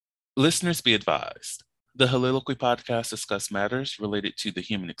Listeners be advised. The Holiloquy podcast discuss matters related to the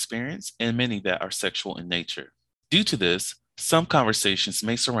human experience and many that are sexual in nature. Due to this, some conversations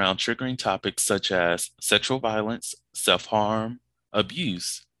may surround triggering topics such as sexual violence, self-harm,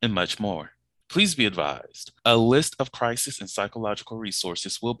 abuse, and much more. Please be advised, a list of crisis and psychological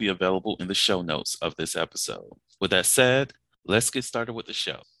resources will be available in the show notes of this episode. With that said, let's get started with the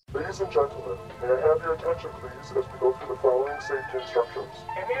show. Ladies and gentlemen, may I have your attention please as we go through the following safety instructions.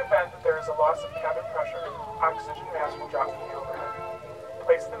 In the event that there is a loss of cabin pressure, oxygen mask will drop from the overhead.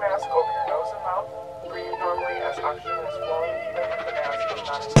 Place the mask over your nose and mouth. Breathe normally as oxygen is flowing even if the mask is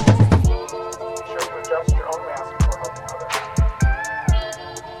not inflated. Be sure to adjust your own mask before helping others.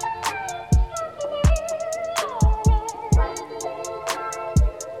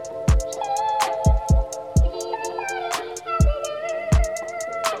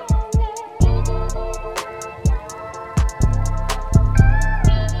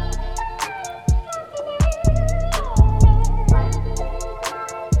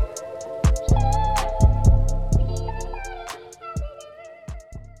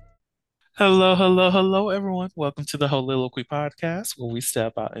 Hello, everyone. Welcome to the Holiloquy podcast, where we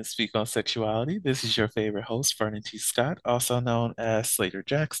step out and speak on sexuality. This is your favorite host, Vernon T. Scott, also known as Slater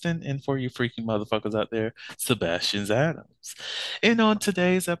Jackson, and for you freaking motherfuckers out there, Sebastian Adams. And on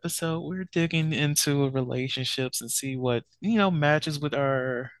today's episode, we're digging into relationships and see what, matches with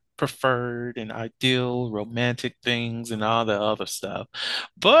our preferred and ideal romantic things and all the other stuff.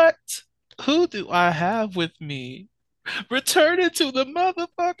 But who do I have with me? Returning to the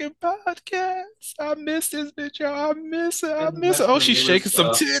motherfucking podcast. I miss this bitch, y'all. I miss her. I miss her. Oh, she's shaking some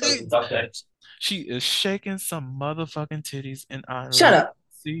titties. She is shaking some motherfucking titties, and I Shut up.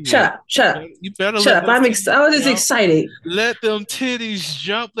 see Shut it. up. Shut up. You better Shut let up. them I titties was just jump. excited. Let them titties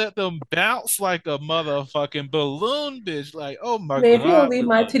jump. Let them bounce like a motherfucking balloon, bitch. Like, oh my Man, if you God. don't leave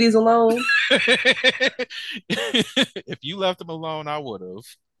my titties alone, If you left them alone, I would have.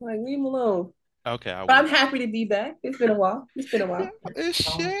 like leave them alone. Okay, I But I'm would. happy to be back. It's been a while. It's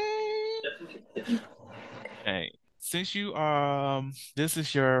Shane. Hey, since this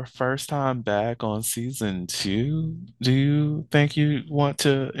is your first time back on season 2, do you think you want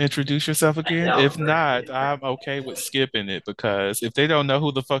to introduce yourself again? If not, I'm okay with skipping it because if they don't know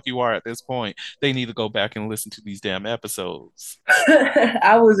who the fuck you are at this point, they need to go back and listen to these damn episodes.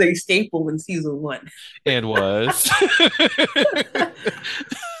 I was a staple in season 1. And was.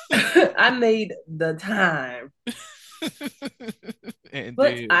 I made the time. And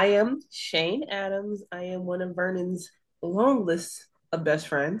But did. I am Shane Adams. I am one of Vernon's long list of best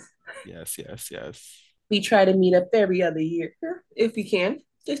friends. Yes. We try to meet up every other year if we can,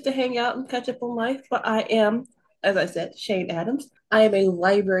 just to hang out and catch up on life. But I am, as I said, Shane Adams. I am a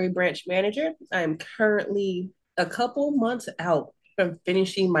library branch manager. I am currently a couple months out from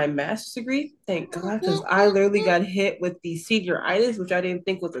finishing my master's degree. Thank God, because I literally got hit with the senioritis, which I didn't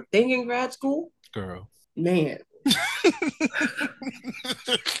think was a thing in grad school. Girl. Man.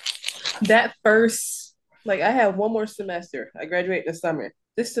 That first, I had one more semester. I graduate in the summer.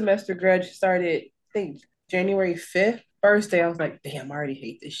 This semester started, I think, January 5th. First day, I was like, damn, I already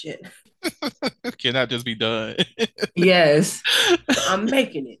hate this shit. Can I just be done? Yes. I'm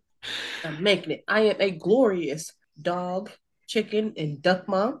making it. I am a glorious dog, chicken, and duck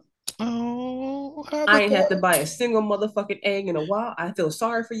mom. Oh, I ain't had to buy a single motherfucking egg in a while. I feel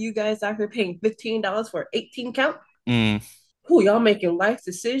sorry for you guys after paying $15 for 18 count. Who y'all making life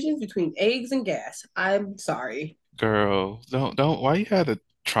decisions between eggs and gas? I'm sorry. Girl, don't. Why you had to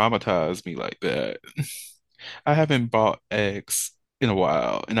traumatize me like that? I haven't bought eggs in a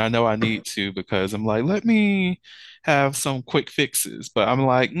while, and I know I need to because I'm like, let me have some quick fixes. But I'm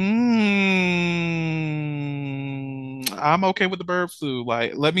like, I'm okay with the bird flu.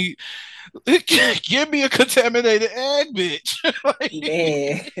 Like, let me give me a contaminated egg, bitch.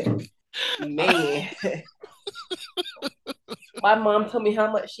 Man. My mom told me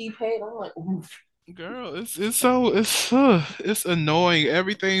how much she paid. I'm like, oof. Girl, it's annoying.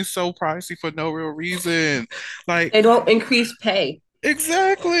 Everything's so pricey for no real reason. Like they don't increase pay.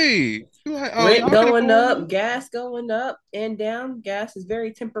 Exactly. Like, rent going up, gas going up and down. Gas is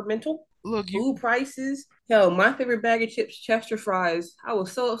very temperamental. Look, food prices. Hell, my favorite bag of chips, Chester fries. I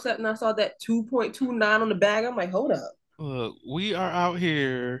was so upset when I saw that 2.29 on the bag. I'm like, hold up. Look, we are out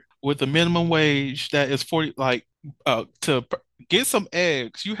here with the minimum wage that is 40. To get some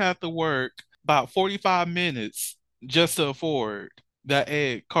eggs, you have to work about 45 minutes just to afford that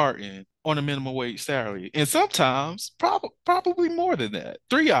egg carton on a minimum wage salary. And sometimes probably more than that.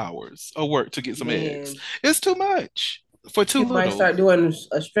 3 hours of work to get some eggs. It's too much. For too You might little. start doing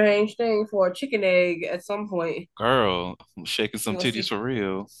a strange thing for a chicken egg at some point. Girl, I'm shaking You some will titties see. for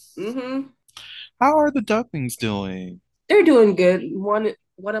real. Mm-hmm. How are the ducklings doing? They're doing good. One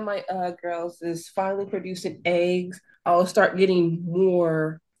of my girls is finally producing eggs. I'll start getting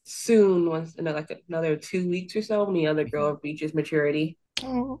more soon once in like another 2 weeks or so when the other Mhm. girl reaches maturity.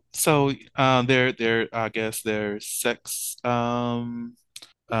 Oh, so their I guess their sex um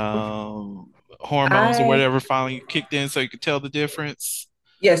hormones or I whatever finally kicked in so you could tell the difference.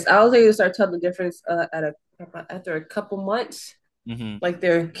 Yes, I was able to start telling the difference after a couple months. Hmm. Like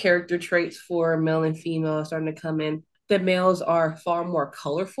their character traits for male and female are starting to come in. The males are far more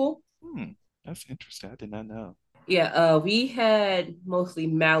colorful. Hmm. That's interesting. I did not know. Yeah, we had mostly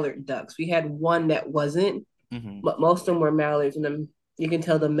mallard ducks. We had one that wasn't, Hmm. but most of them were mallards, and then you can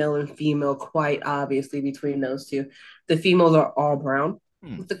tell the male and female quite obviously between those two. The females are all brown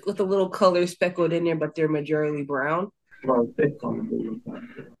Hmm. with a little color speckled in there, but they're majority brown.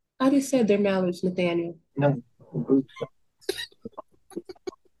 I just said they're mallards, Nathaniel.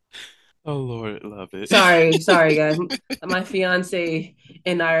 Oh Lord, love it. Sorry, guys. My fiance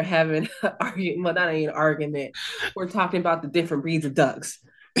and I are having an argument. Well, not an argument. We're talking about the different breeds of ducks.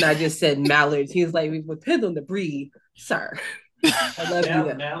 And I just said mallards. He's like, we depend on the breed, sir. I love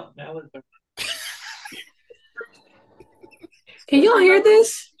you though. Can y'all hear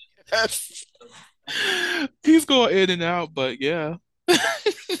this? Yes. He's going in and out, but yeah.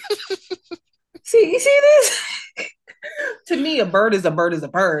 See, you see this? To me, a bird is a bird is a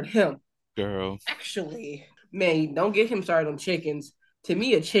bird. Him. Girl. Actually, man, don't get him started on chickens. To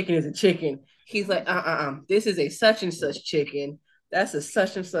me, a chicken is a chicken. He's like, this is a such and such chicken. That's a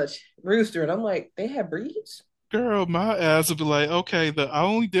such and such rooster. And I'm like, they have breeds? Girl, my ass would be like, okay, the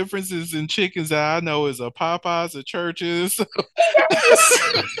only differences in chickens that I know is a Popeyes, a Church's. Yes.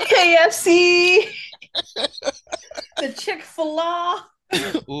 KFC, the Chick-fil-A.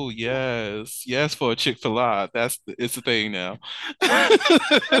 Oh yes, yes for a Chick-fil-A. It's a thing now.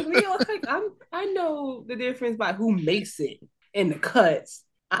 Like we all like I know the difference by who makes it and the cuts.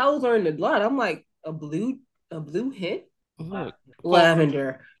 I was learning a lot. I'm like a blue hint, Look, for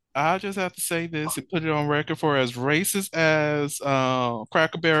lavender. I just have to say this and put it on record for as racist as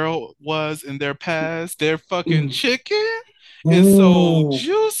Cracker Barrel was in their past, their fucking Mm. chicken is so Ooh,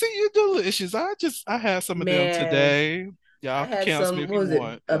 juicy and delicious. I had some of them man, today. Y'all I can had cancel me some. if What you was it?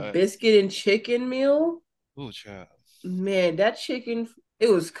 want, A but biscuit and chicken meal. oh child. Man, that chicken. It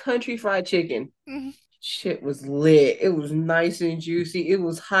was country fried chicken. Mhm. Shit was lit. It was nice and juicy. It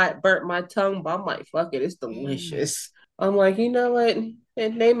was hot, burnt my tongue, but I'm like, fuck it, it's Mm. delicious. I'm like, you know what?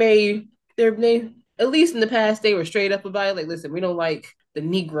 And they at least in the past they were straight up about it. Like, listen, we don't like the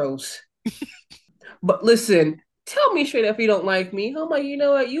Negroes. But listen, tell me straight up if you don't like me. I'm like, you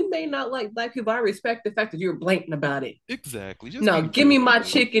know what? You may not like black people. I respect the fact that you're blatant about it. Exactly. Just Now be give me real. my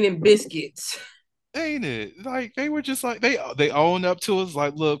chicken and biscuits. Ain't it? Like they were just like they own up to us.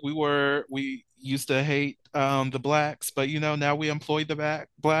 Like, look, we used to hate the blacks, but now we employ the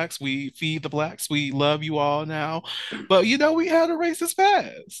blacks, we feed the blacks, we love you all now. But we had a racist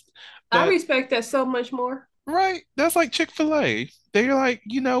past. I But respect that so much more. right, that's like Chick-fil-A. They're like,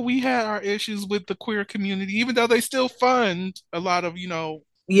 we had our issues with the queer community, even though they still fund a lot of,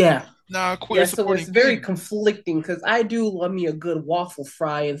 Yeah. non-queer Yeah, so it's supporting very things. conflicting because I do love me a good waffle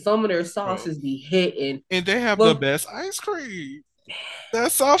fry, and some of their Bro. sauces be hitting. And they have the Well, best ice cream.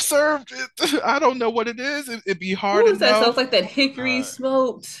 That soft served, I don't know what it is. It'd be what hard was that? So enough. it's like that hickory Uh,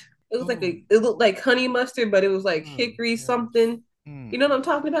 smoked. It was like oh, it looked like honey mustard, but it was like hickory yes. something. You know what I'm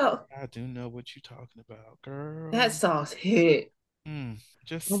talking about? I do know what you're talking about, That girl. sauce hit. Mm, I'm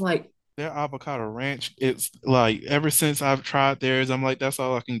just like, their avocado ranch. It's like ever since I've tried theirs, I'm like, that's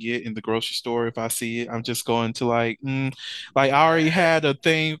all I can get in the grocery store. If I see it, I'm just going to like I already had a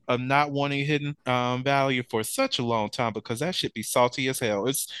thing of not wanting hidden value for such a long time because that should be salty as hell.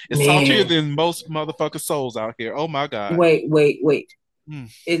 It's saltier man, than most motherfucker souls out here. Oh my God. wait.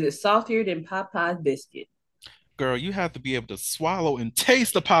 Mm. Is it saltier than Popeye's biscuit? Girl, you have to be able to swallow and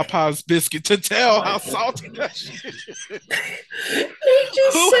taste the Popeyes biscuit to tell how salty that shit is. They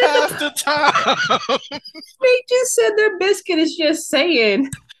just Who said has the the time? they just said their biscuit is just saying.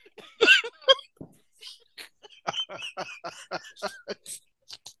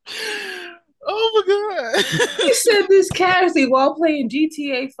 Oh my He God. said this casually while playing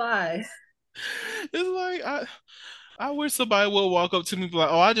GTA 5. It's like I wish somebody would walk up to me and be like,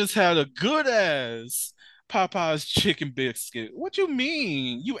 "Oh, I just had a good ass Popeyes chicken biscuit." What you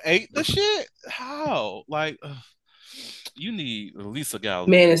mean? You ate the shit? How? Like, you need at least a gallon of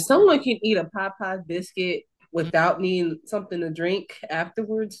Man, if water. someone can eat a Popeye biscuit without needing something to drink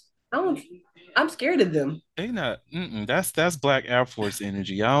afterwards, I don't. I'm scared of them. They not. That's Black Air Force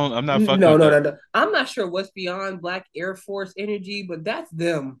energy. I'm not fucking No, with no, that. no, no. I'm not sure what's beyond Black Air Force energy, but that's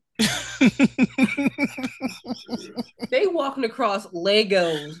them. They walking across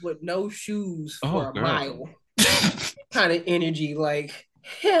Legos with no shoes Oh, for a girl. mile. Kind of energy. Like,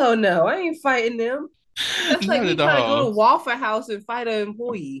 hell no, I ain't fighting them. That's like Not me at trying to go all. to Waffle House and fight an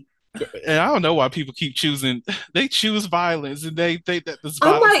employee. And I don't know why people keep choosing. They choose violence, and they think that this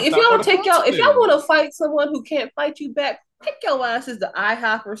I'm violence like, is not going to come to if y'all them. want to fight someone who can't fight you back, pick your asses to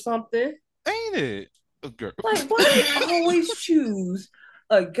IHOP or something. Ain't it? Oh, girl. Like, why do they always choose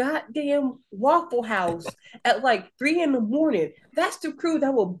a goddamn Waffle House at like 3 in the morning? That's the crew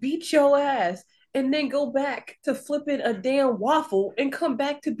that will beat your ass and then go back to flipping a damn waffle and come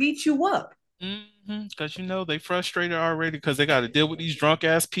back to beat you up. Because they frustrated already because they got to deal with these drunk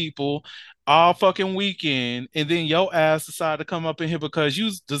ass people all fucking weekend, and then your ass decide to come up in here because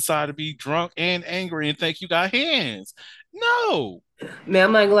you decide to be drunk and angry and think you got hands. No, Man,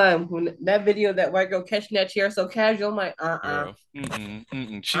 I'm not gonna lie. When that video of that white girl catching that chair so casual, I'm like, girl. She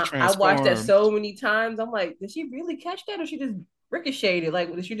I watched that transformed. so many times. I'm like, did she really catch that or she just ricocheted?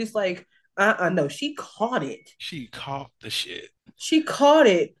 Like, did she just like, no, she caught it. She caught the shit. She caught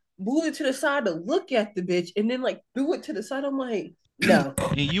it, moved it to the side to look at the bitch, and then like threw it to the side. I'm like, no,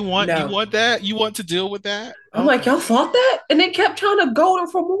 And you no. want that? You want to deal with that? I'm like, Okay. y'all fought that? And they kept trying to goad her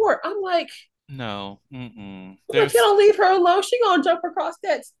for more. No. I'm like, you don't leave her alone. She gonna jump across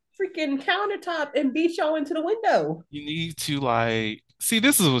that freaking countertop and beat y'all into the window. You need to like see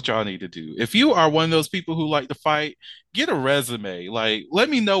this is what y'all need to do. If you are one of those people who like to fight, get a resume. Like let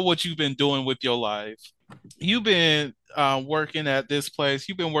me know what you've been doing with your life. You've been working at this place.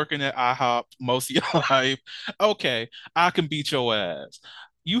 You've been working at IHOP most of your life. Okay, I can beat your ass.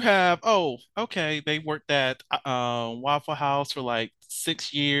 You have, oh, okay, they worked at Waffle House for like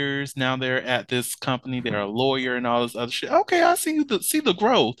 6 years. Now they're at this company. They're a lawyer and all this other shit. Okay, I see the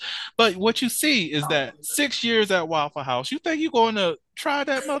growth. But what you see is that 6 years at Waffle House, you think you're going to try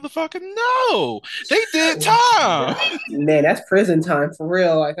that motherfucker? No, they did time. Man, that's prison time for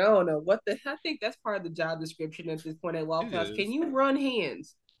real. Like, I don't know what the. I think that's part of the job description at this point at It Waffle House. Can is. you run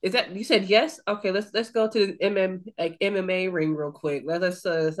hands? Is that you said yes? Okay, let's go to the MMA ring real quick. Let's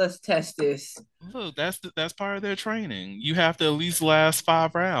test this. Look, that's part of their training. You have to at least last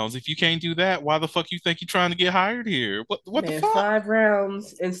 5 rounds. If you can't do that, why the fuck you think you're trying to get hired here? What the Man, fuck? 5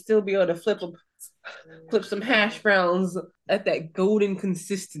 rounds and still be able to flip some hash browns at that golden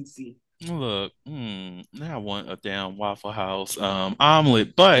consistency. Look, now I want a damn Waffle House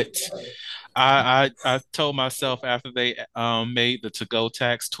omelet, but I told myself after they made the to-go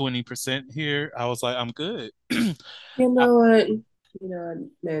tax 20% here, I was like, I'm good. You know what? You know,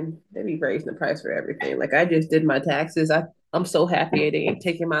 man, they be raising the price for everything. Like I just did my taxes. I'm so happy they ain't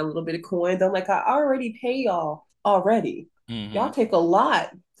taking my little bit of coins. I'm like, I already pay y'all already. Y'all Hmm. take a lot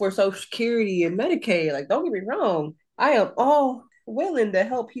for Social Security and Medicaid. Like, don't get me wrong. I am all willing to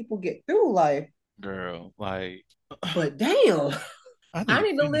help people get through life. Girl, like But damn, I need I to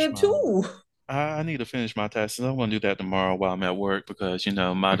need to finish live my too. I need to finish my taxes. I'm gonna do that tomorrow while I'm at work because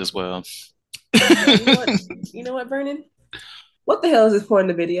might as well. Man, you know what? You know what, Vernon? What the hell is this point in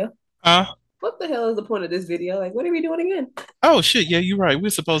the video? Huh? What the hell is the point of this video? Like, what are we doing again? Oh shit, yeah, you're right. We're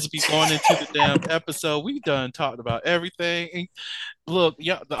supposed to be going into the damn episode. We done talked about everything. And look,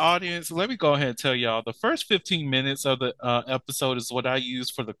 yeah, the audience, let me go ahead and tell y'all the first 15 minutes of the episode is what I use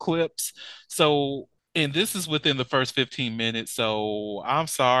for the clips. So, and this is within the first 15 minutes. So I'm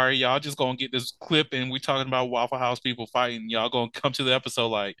sorry, y'all just gonna get this clip and we talking about Waffle House people fighting. Y'all gonna come to the episode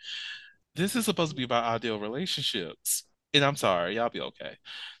like this is supposed to be about ideal relationships. And I'm sorry, y'all be okay.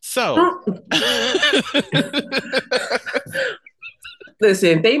 So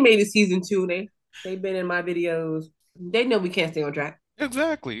Listen, they made it season 2. They've been in my videos. They know we can't stay on track.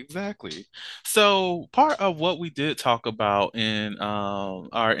 exactly. So part of what we did talk about in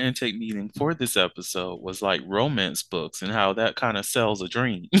our intake meeting for this episode was like romance books and how that kind of sells a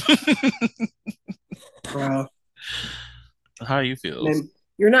dream. Bro, How you feel? man,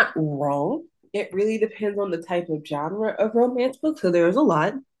 you're not wrong. It really depends on the type of genre of romance book. So there's a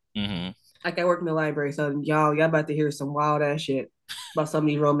lot. Hmm. Like I work in the library, so y'all about to hear some wild ass shit about some of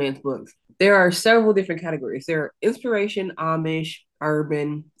these romance books. There are several different categories. There are inspiration, Amish,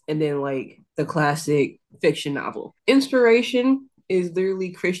 urban, and then like the classic fiction novel. Inspiration is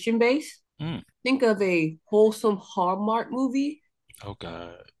literally Christian based. Mm. Think of a wholesome Hallmark movie, Oh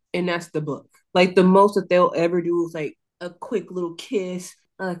God. and that's the book. Like the most that they'll ever do is like a quick little kiss,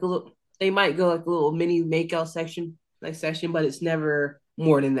 like a little. They might go like a little mini makeout section, but it's never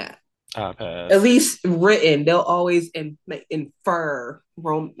more than that. I At pass. least written, they'll always infer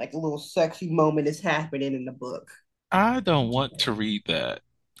like a little sexy moment is happening in the book. I don't want to read that.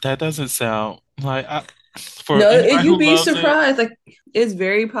 That doesn't sound like for No, anybody you'd who be loves it. surprised. Like it's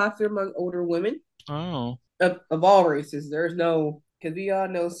very popular among older women Oh. of all races. There's no because we all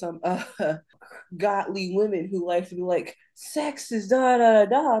know some godly women who like to be like, sex is da da da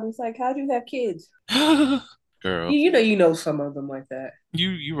da. And it's like, how'd you have kids? Girl, You know some of them like that.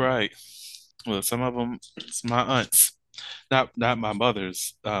 you right. Well, some of them, it's my aunts, not my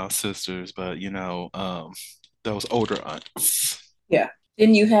mother's sisters, but those older aunts. Yeah.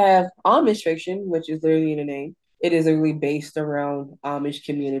 Then you have Amish fiction, which is literally in the name. It is literally based around Amish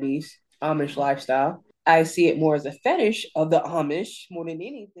communities, Amish lifestyle. I see it more as a fetish of the Amish more than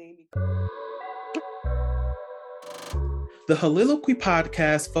anything. The Holiloquy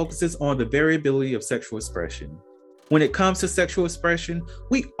podcast focuses on the variability of sexual expression. When it comes to sexual expression,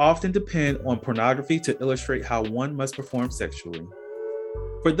 we often depend on pornography to illustrate how one must perform sexually.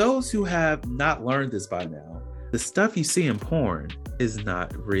 For those who have not learned this by now, the stuff you see in porn is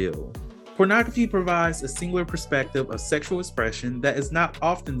not real. Pornography provides a singular perspective of sexual expression that is not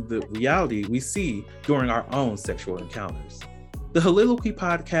often the reality we see during our own sexual encounters. The Holiloquy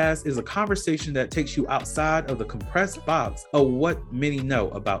podcast is a conversation that takes you outside of the compressed box of what many know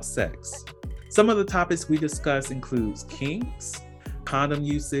about sex. Some of the topics we discuss includes kinks, condom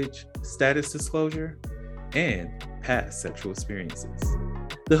usage, status disclosure, and past sexual experiences.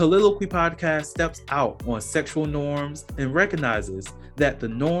 The Holiloquy podcast steps out on sexual norms and recognizes that the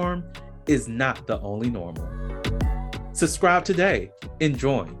norm is not the only normal. Subscribe today and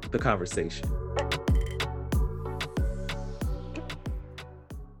join the conversation.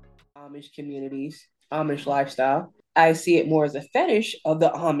 Amish communities, Amish lifestyle. I see it more as a fetish of the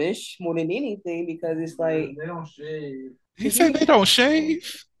Amish more than anything because it's like they don't shave. He said they don't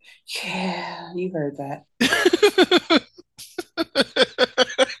shave. yeah, you heard that.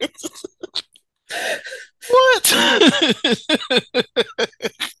 What?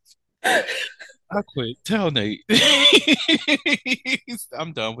 I quit. Tell Nate.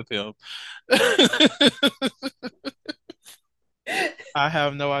 I'm done with him. I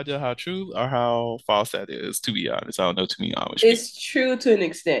have no idea how true or how false that is, to be honest. I don't know too many Amish people. It's true to an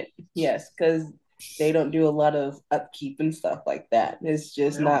extent, yes, because they don't do a lot of upkeep and stuff like that. It's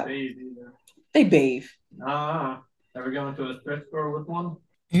just They not. don't bathe either. They bathe. Ever going to a thrift store with one?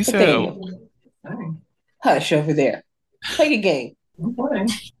 He said, Nathaniel, Dang, hush over there. Play your game. I'm playing.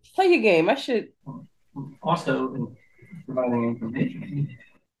 Play your game. I should. Also, providing information.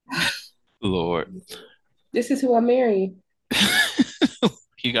 Lord. This is who I'm marrying.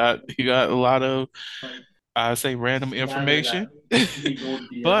 He got a lot of, I say, random information.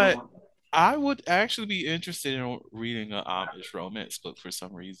 But I would actually be interested in reading an Amish romance book for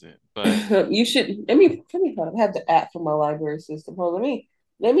some reason. But You should. Let me hold up. I have the app for my library system. Hold on,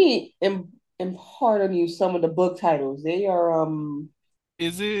 let me impart on you some of the book titles. They are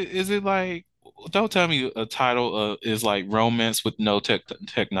is it like, don't tell me a title is like romance with no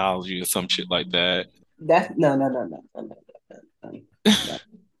technology or some shit like that. that's no.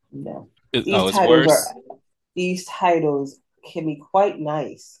 No. These It's titles are worse. these titles can be quite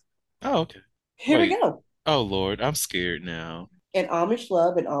nice. Oh, okay. Here we Wait. go. Oh Lord, I'm scared now. An Amish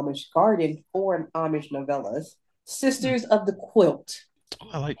Love, an Amish Garden, or an Amish Novellas. Hmm. Sisters of the Quilt, Oh,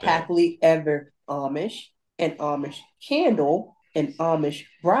 I like that. Happily Ever Amish, an Amish Candle, an Amish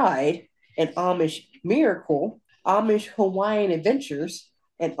Bride, an Amish Miracle, Amish Hawaiian Adventures,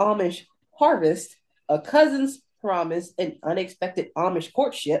 an Amish Harvest, a Cousin's Promise, an Unexpected Amish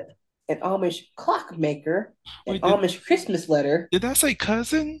Courtship, an Amish Clockmaker, an Wait, Amish Christmas Letter. did I say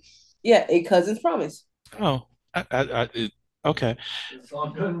cousin? Yeah, a Cousin's Promise. Oh, okay. It's all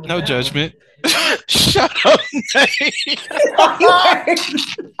good with No that judgment. Shut up, Nate.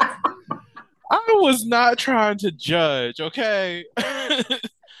 I was not trying to judge, okay? An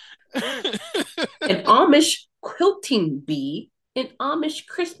Amish Quilting Bee, an Amish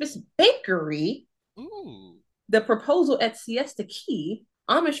Christmas Bakery, Ooh. The Proposal at Siesta Key,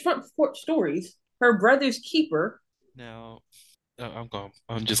 Amish Front Porch Stories, Her Brother's Keeper. Now,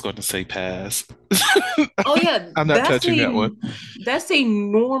 I'm just going to say pass. Oh yeah, I'm not touching that one. that's a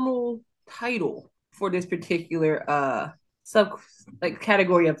normal title for this particular sub like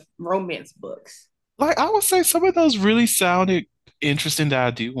category of romance books. Like I would say some of those really sounded interesting that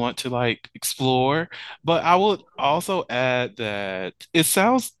I do want to like explore, but I would also add that it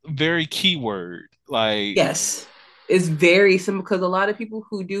sounds very keyword. Like, Yes, it's very simple because a lot of people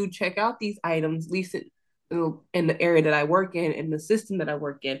who do check out these items, at least in the area that I work in the system that I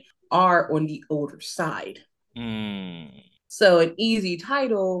work in, are on the older side. mm, So an easy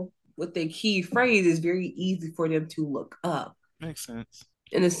title with a key phrase is very easy for them to look up. Makes sense.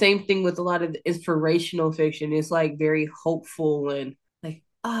 And the same thing with a lot of the inspirational fiction. It's like very hopeful and like,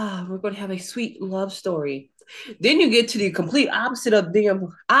 we're going to have a sweet love story. Then you get to the complete opposite of damn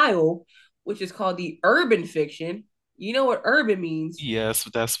aisle, which is called the urban fiction. You know what urban means? Yes,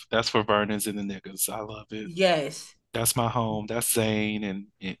 that's for Vernon's and the niggas. I love it. Yes. That's my home. That's Zane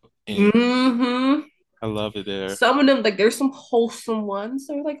and Mm-hmm. I love it there. Some of them, like, there's some wholesome ones.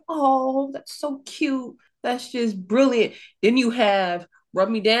 They're like, oh, that's so cute. That's just brilliant. Then you have Rub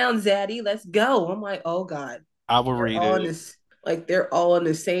Me Down, Zaddy. Let's go. I'm like, oh God. I will They're read all in it. this, like, they're all in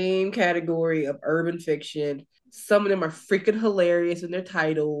the same category of urban fiction. Some of them are freaking hilarious in their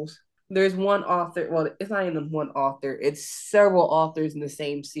titles. There's one author, well, it's not even one author, it's several authors in the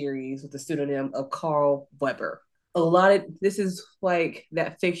same series with the pseudonym of Carl Weber. A lot of this is like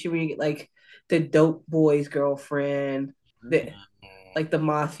that fiction where you get like the dope boy's girlfriend, the like the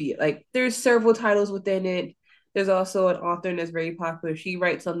mafia. Like there's several titles within it. There's also an author that's very popular. She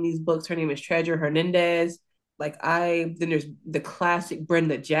writes on these books. Her name is Treasure Hernandez. Then there's the classic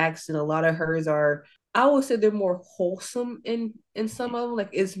Brenda Jackson. A lot of hers are, I would say they're more wholesome in some of them. Like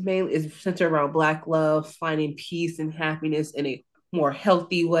it's centered around Black love, finding peace and happiness in a more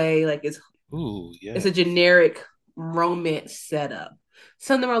healthy way. Like Ooh, it's yeah. a generic romance setup.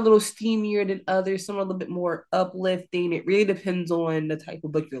 Some of them are a little steamier than others. Some are a little bit more uplifting. It really depends on the type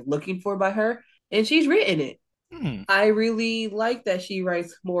of book you're looking for by her. And she's written it. Hmm. I really like that she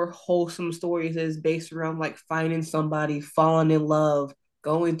writes more wholesome stories that is based around like finding somebody, falling in love,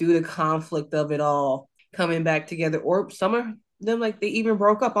 going through the conflict of it all, coming back together. Or some of them, like they even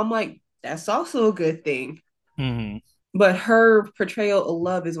broke up. I'm like, that's also a good thing. Hmm. But her portrayal of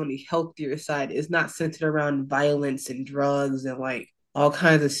love is on the healthier side. It's not centered around violence and drugs and like all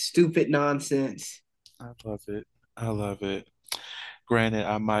kinds of stupid nonsense. I love it. I love it. Granted,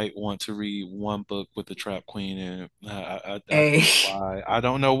 I might want to read one book with the Trap Queen, and I don't Hey, know why. I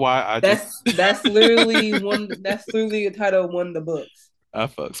don't know why. I just that's literally one. That's literally the title of one of the books. I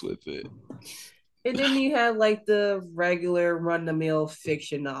fucks with it. And then you have like the regular run the mill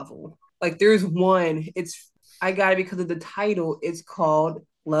fiction novel. Like there's one. It's I got it because of the title. It's called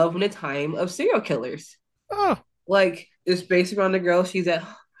Love in a Time of Serial Killers. Oh, Like it's based around the girl.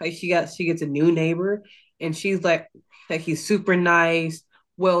 Like she gets a new neighbor, and she's like he's super nice,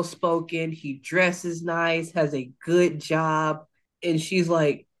 well spoken. He dresses nice, has a good job, and she's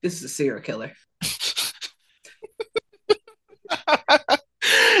like, this is a serial killer.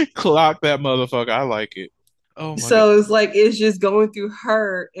 clock that motherfucker. I like it. Oh my God. So it's like it's just going through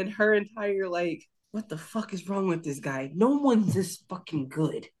her and her entire like, what the fuck is wrong with this guy? No one's this fucking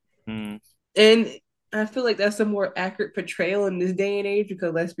good. Mm, And I feel like that's a more accurate portrayal in this day and age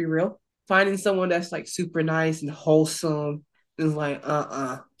because let's be real, finding someone that's like super nice and wholesome is like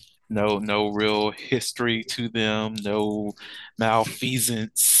no real history to them. No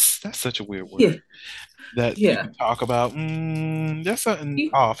malfeasance. That's such a weird yeah, word that you yeah. can talk about. There's something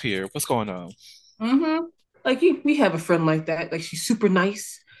off here. What's going on? Mm-hmm. Like we have a friend like that. Like she's super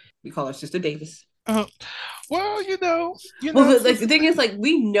nice. We call her Sister Davis. Uh, well, Well, but like sis, the thing is, like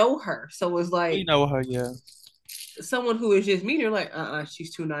we know her, so it's we like know her, yeah. someone who is just meeting her, like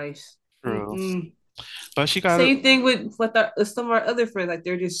she's too nice. True. Mm-mm. But she got it. Same thing with some of our other friends. Like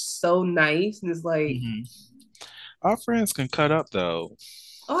they're just so nice, and it's like, Mhm. Our friends can cut up though.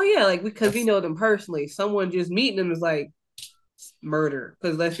 oh yeah, like because we That's know them personally. Someone just meeting them is like murder.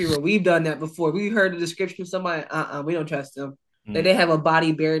 Because let's be real, we've done that before. We heard the description of somebody. We don't trust them. Like mm. they have a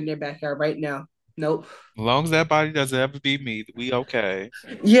body buried in their backyard right now. Nope. As long as that body doesn't ever be me, we okay.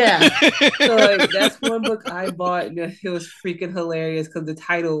 Yeah. So like that's one book I bought and it was freaking hilarious because the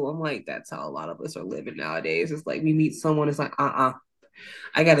title, I'm like, that's how a lot of us are living nowadays. It's like we meet someone, it's like, I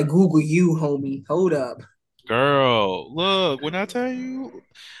gotta Google you, homie. Hold up. Girl, look, when I tell you,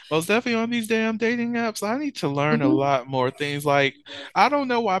 most definitely on these damn dating apps, I need to learn a Mm-hmm. lot more things. Like, I don't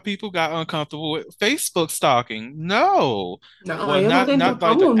know why people got uncomfortable with Facebook stalking. No. No, Well, I'm not gonna, not I'm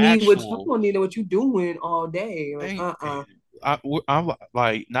like the gonna need I'm actual gonna need what you doing all day. Like, thing. I'm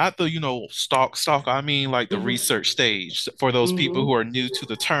like not the stalk. I mean like the Mm-hmm. research stage for those people Mm-hmm. who are new to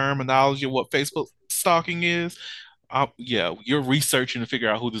the terminology of what Facebook stalking is. Yeah, you're researching to figure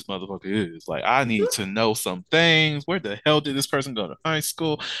out who this motherfucker is. Like, I need to know some things. Where the hell did this person go to high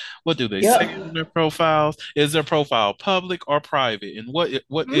school? What do they say Yep. in their profiles? Is their profile public or private? And what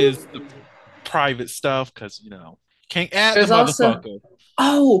is the Mm-hmm. private stuff? Because can't add the There's also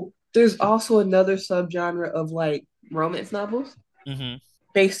motherfucker. there's also another subgenre of like romance novels Hmm.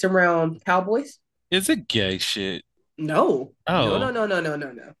 based around cowboys. Is it gay shit? No, no, no, Oh, no, no, no,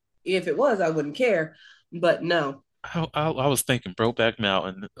 no, no. If it was, I wouldn't care. But no. I was thinking Brokeback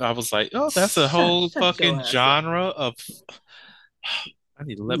Mountain. I was like, oh, that's a whole Shut your fucking ass up. genre of. I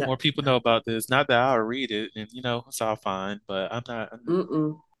need to let No. more people know about this. Not that I'll read it, and it's all fine, but I'm not.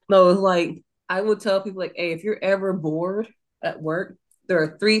 Mm-mm. No, it's like I would tell people like, hey, if you're ever bored at work, there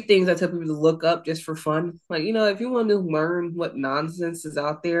are three things I tell people to look up just for fun. Like, if you want to learn what nonsense is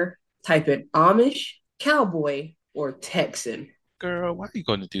out there, type in Amish, cowboy, or Texan. Girl, why are you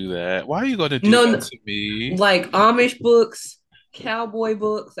going to do that? Why are you going to do No, that no, to me? like Amish books, cowboy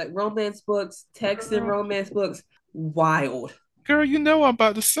books, like romance books, Texan Girl, romance books, wild. girl, I'm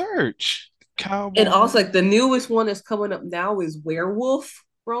about to search. And Cowboy. also, like the newest one that's coming up now is werewolf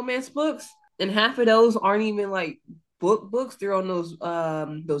romance books, and half of those aren't even like books. They're on those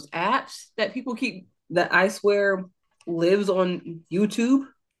apps that people keep that I swear lives on YouTube.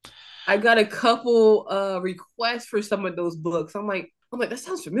 I got a couple requests for some of those books. I'm like that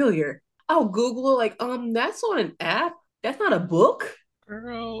sounds familiar. I'll Google it, like that's on an app. That's not a book.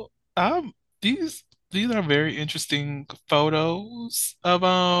 Girl, these these are very interesting photos of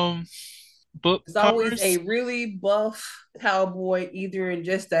book There's always a covers. really buff cowboy, either in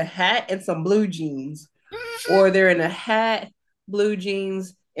just a hat and some blue jeans, Mhm. or they're in a hat, blue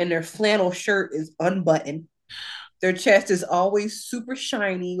jeans, and their flannel shirt is unbuttoned. Their chest is always super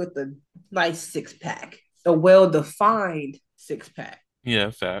shiny with a nice six pack, a well defined six pack.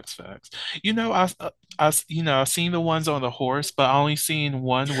 Yeah, facts, facts. I've seen the ones on the horse, but I only seen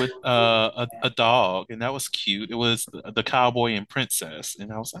one with a dog, and that was cute. It was the cowboy and princess,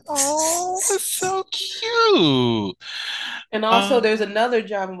 and I was like, oh, it's so cute. And also, Um, there's another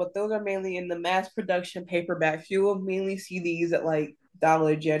genre, but those are mainly in the mass production paperbacks. You will mainly see these at like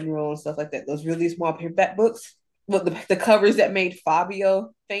Dollar General and stuff like that. Those really small paperback books with the covers that made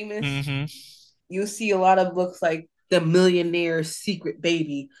Fabio famous. hmm You see a lot of books like The Millionaire's Secret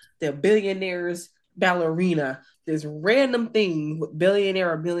Baby, The Billionaire's Ballerina. There's random things with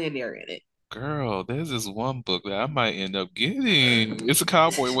billionaire or millionaire in it. Girl, there's this one book that I might end up getting. It's a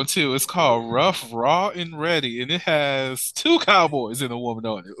cowboy one too. It's called Rough, Raw, and Ready, and it has two cowboys and a woman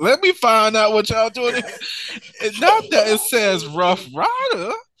on it. Let me find out what y'all doing. Not that it says Rough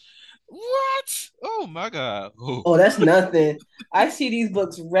Rider. What? Oh my God. Oh, Oh, that's nothing. I see these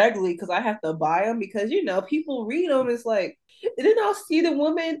books regularly because I have to buy them because people read them. It's like, and then I'll see the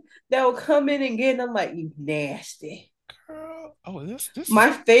woman that will come in and get, and I'm like, you nasty. girl. Oh, this is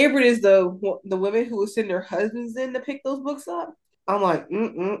My favorite is the women who will send their husbands in to pick those books up. I'm like,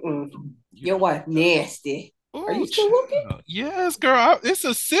 you your know. wife nasty. Are Oh, you still looking? child. Yes, girl. It's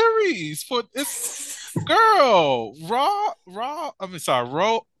a series for it's girl. I mean,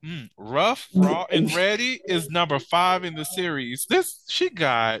 sorry. Rough, Raw, and Ready is number 5 in the series. This she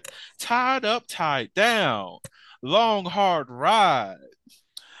got tied up, tied down. Long, hard ride.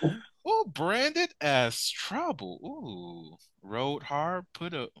 Oh, branded as trouble. Ooh, rode hard,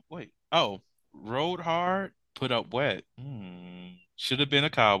 put up. Wait. Oh, rode hard, put up wet. Should have been a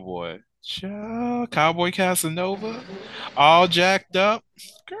cowboy. Cowboy Casanova, all jacked up.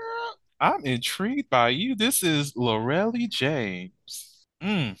 Girl, I'm intrigued by you. This is Lorelli James.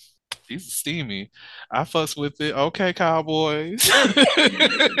 These are steamy. I fucks with it. Okay, Cowboys.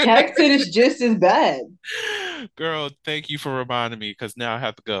 Texan is just as bad. Girl, thank you for reminding me because now I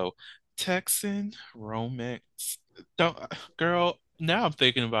have to go. Texan romance. Don't, girl, now I'm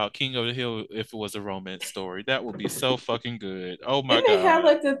thinking about King of the Hill if it was a romance story. That would be so fucking good. Oh my Didn't they have God.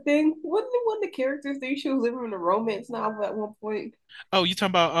 like a thing? Wasn't it one of the characters think she was living in a romance novel at one point? Oh, you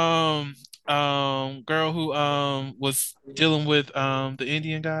talking about girl who was dealing with the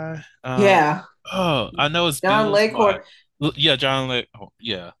Indian guy? Yeah, I know it's John Bill's wife. Leghorn. Yeah, John Lake. Oh,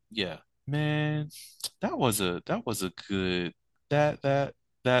 yeah, yeah. Man, that was a good that that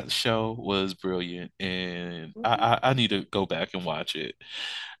that show was brilliant, and I need to go back and watch it.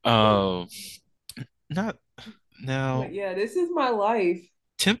 Um, not But now. yeah, this is my life.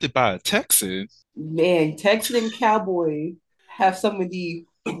 Tempted by a Texan. Man, Texan and Cowboy have some of the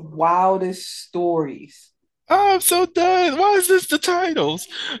wildest stories. Oh, I'm so done. Why is this the titles?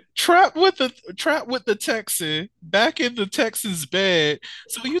 Trapped with the Texan, back in the Texan's bed.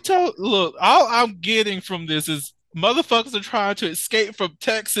 So look, all I'm getting from this is motherfuckers are trying to escape from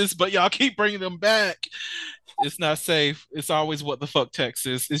Texas, but y'all keep bringing them back. It's not safe. It's always what the fuck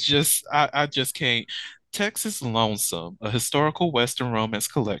Texas. It's just I just can't. Texas Lonesome, a historical Western romance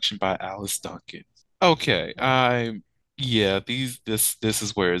collection by Alice Duncan. Okay, yeah, this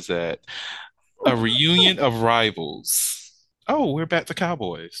is where it's at. A reunion of rivals. Oh, we're back to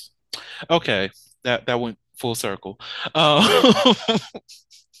Cowboys. Okay, that went full circle. Um,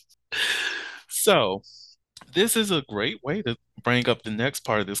 so this is a great way to bring up the next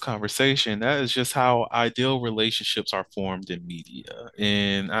part of this conversation. That is just how ideal relationships are formed in media.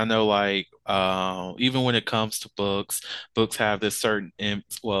 And I know, like, even when it comes to books, books have this certain,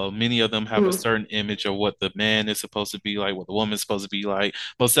 well, many of them have a Mhm. certain image of what the man is supposed to be like, what the woman is supposed to be like.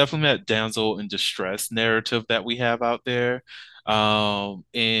 Most definitely that damsel in distress narrative that we have out there.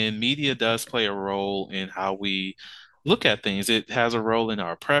 And media does play a role in how we look at things. It has a role in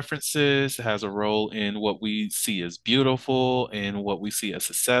our preferences, it has a role in what we see as beautiful and what we see as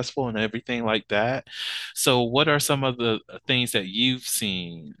successful and everything like that. So, what are some of the things that you've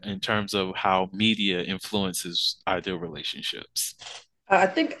seen in terms of how media influences ideal relationships? I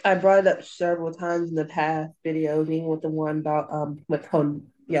think I brought it up several times in the past videos, even with the one about with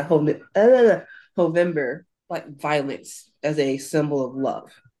November, like violence as a symbol of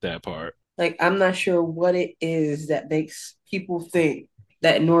love. That part. Like I'm not sure what it is that makes people think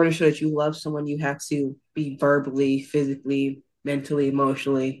that in order to show that you love someone, you have to be verbally, physically, mentally,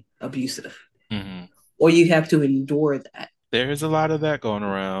 emotionally abusive, Hmm. or you have to endure that. There's a lot of that going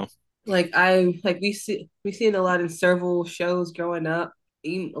around. We seen a lot in several shows growing up,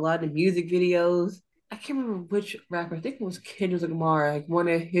 even a lot of music videos. I can't remember which rapper. I think it was Kendrick Lamar. Like one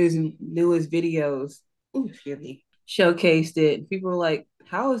of his newest videos. Ooh, excuse me. Showcased it. People were like,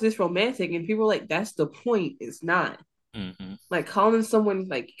 "How is this romantic?" And people were like, "That's the point. It's not." Hmm. Like calling someone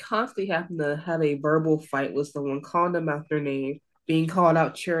like constantly having to have a verbal fight with someone, calling them out their name, being called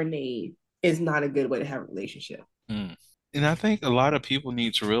out your name is not a good way to have a relationship. Mm. And I think a lot of people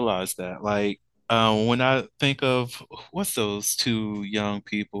need to realize that. Like, when I think of what's those two young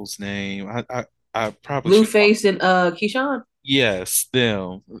people's name, I probably should. Blueface and Keyshawn. Yes,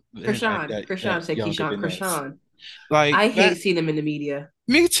 them. They're like Krishan that said younger Keyshawn. than us. Krishan. Like I hate that. seeing them in the media.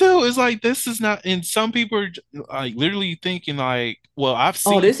 Me too. It's like this is not. And some people are like literally thinking like, well, I've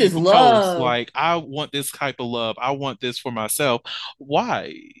Oh, seen this is people post love. like, I want this type of love. I want this for myself.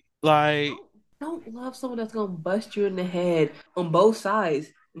 Why? Like, Don't love someone that's gonna bust you in the head on both sides,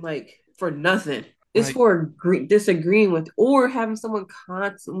 like for nothing. It's like, for disagreeing with or having someone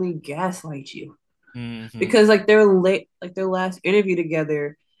constantly gaslight you. hmm. Because like their last interview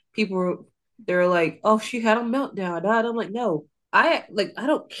together, people were they're like, "Oh, she had a meltdown." I'm like, "No, I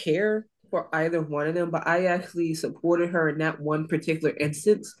don't care for either one of them, but I actually supported her in that one particular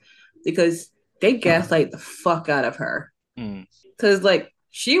instance because they gaslight the fuck out of her. Mm, Because like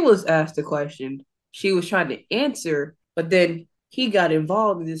she was asked a question, she was trying to answer, but then he got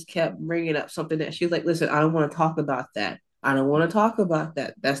involved and just kept bringing up something that she was like, "Listen, I don't want to talk about that. I don't want to talk about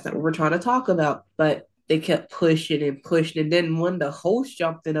that. That's not what we're trying to talk about." But they kept pushing and pushing, and then when the host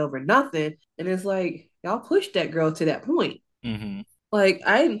jumped in over nothing, and it's like y'all pushed that girl to that point. hmm. Like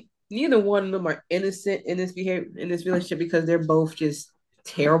I, neither one of them are innocent in this behavior in this relationship because they're both just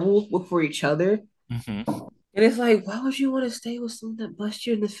terrible for each other. Hmm. And it's like, why would you want to stay with someone that busts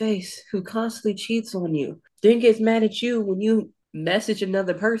you in the face, who constantly cheats on you, then gets mad at you when you message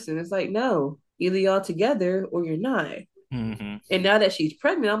another person? It's like, no, either y'all together or you're not. Hmm. And now that she's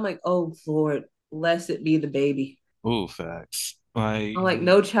pregnant, I'm like, oh Lord, blessed be the baby. Ooh, facts. I'm Like, like,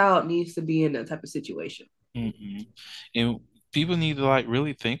 no child needs to be in that type of situation. hmm. And people need to like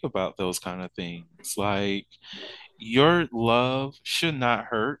really think about those kind of things. Like, your love should not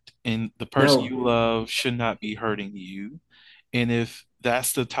hurt, and the person No. you love should not be hurting you. And if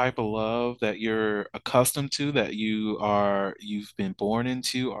that's the type of love that you're accustomed to, that you've been born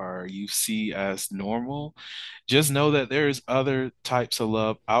into, or you see as normal, just know that there's other types of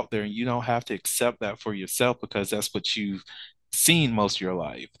love out there, and you don't have to accept that for yourself because that's what you've seen most of your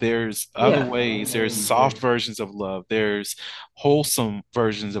life. There's other Yeah. ways, there's soft versions of love, there's wholesome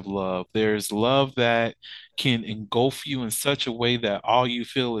versions of love, there's love that can engulf you in such a way that all you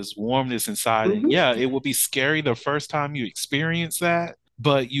feel is warmness inside. And Mm-hmm. yeah, it will be scary the first time you experience that,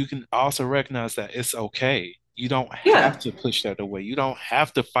 but you can also recognize that it's okay. You don't have Yeah. to push that away. You don't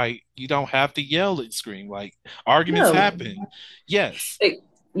have to fight. You don't have to yell and scream. Like, arguments No. happen. Yes. Like,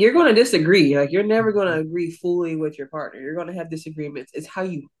 you're going to disagree. Like, you're never going to agree fully with your partner. You're going to have disagreements. It's how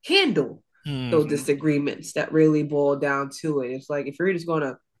you handle those Hmm. disagreements that really boil down to it. It's like if you're just going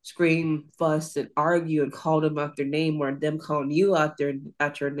to scream, fuss, and argue and call them out their name, or them calling you out their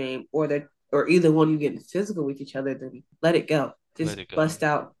at your name, or that, or either one of you getting physical with each other, then let it go. Let Just it go. bust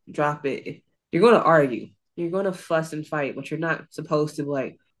out, drop it. If you're going to argue. You're going to fuss and fight, but you're not supposed to be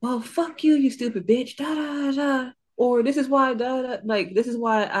like, well, fuck you, you stupid bitch. Da da da. Or this is why da, da, like this is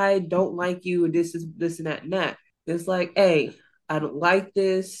why I don't like you. This is this and that. It's like, hey, I don't like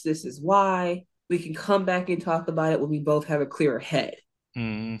this. This is why. We can come back and talk about it when we both have a clearer head.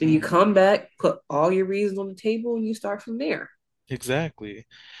 Then you Hmm. come back, put all your reasons on the table, and you start from there. Exactly.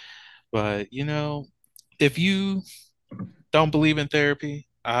 But, If you don't believe in therapy,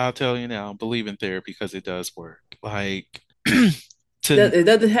 I'll tell you now, believe in therapy because it does work. Like to It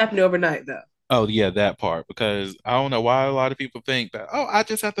doesn't happen overnight though. oh yeah, that part because I don't know why a lot of people think that oh I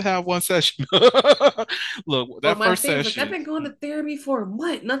just have to have one session. Look, Well, that my first thing is like I've session, been going to therapy for a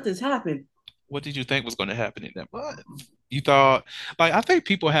month. Nothing's happened. what did you think was going to happen in that month? You thought like I think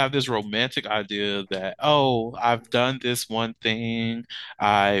people have this romantic idea that oh I've done this one thing,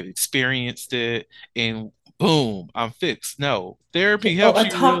 I've experienced it, and boom, I'm fixed. No, therapy Oh, helps I you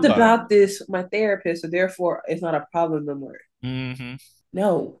talked realize. about this with my therapist, so therefore it's not a problem no more. Hmm.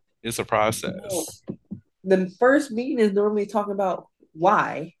 No, It's a no. process. The first meeting is normally talking about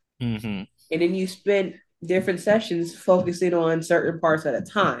why, Hmm. and then you spend different sessions focusing on certain parts at a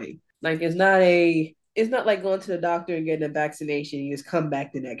time. Like it's not like going to the doctor and getting a vaccination. You just come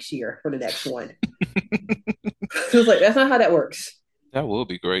back the next year for the next one. So it's like that's not how that works. That will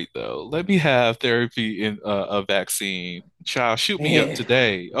be great though. Let me have therapy in a vaccine. Child, shoot me up Man,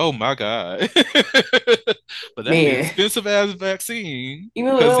 today. Oh my God. But that'd be man. expensive as vaccine You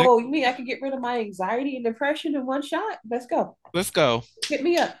mean, because oh, you mean I can get rid of my anxiety and depression in one shot? Let's go. let's go. Hit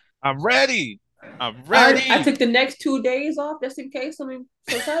me up. I'm ready. I'm I ready. took the next 2 days off just in case some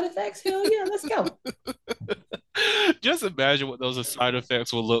side effects. Hell yeah, let's go. Just imagine what those side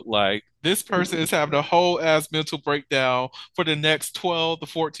effects will look like. This person is having a whole ass mental breakdown for the next 12 to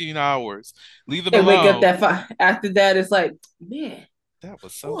 14 hours. Leave them And wake up alone. after that. It's like, man, That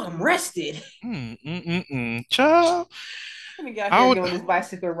was so oh, I'm good. rested. Child. Let me get out I here don't doing this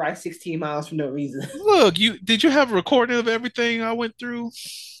bicycle ride 16 miles for no reason. look, you did you have a recording of everything I went through?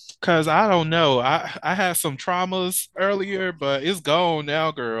 Cause I don't know. I had some traumas earlier, but it's gone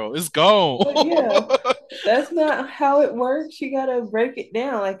now, girl. It's gone. But yeah, that's not how it works. You gotta break it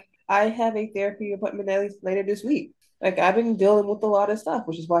down. Like I have a therapy appointment at least later this week. Like I've been dealing with a lot of stuff,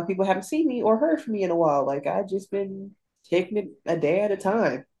 which is why people haven't seen me or heard from me in a while. Like I've just been taking it a day at a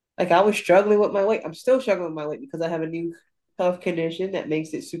time. Like I was struggling with my weight. I'm still struggling with my weight because I have a new health condition that makes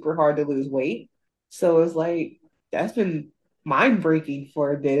it super hard to lose weight. So it's like that's been mind breaking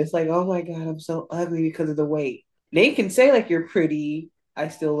for a bit. It's like, oh my God, I'm so ugly because of the weight. They can say like you're pretty, I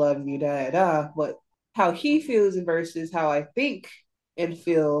still love you, da da da. But how he feels versus how I think and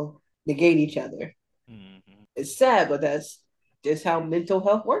feel negate each other. Mhm, It's sad, but that's just how mental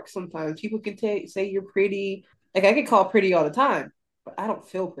health works sometimes. People can say you're pretty. Like I get called pretty all the time, but I don't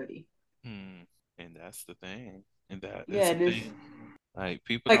feel pretty. mhm. And that's the thing. And that Yeah, is and the it's thing. Like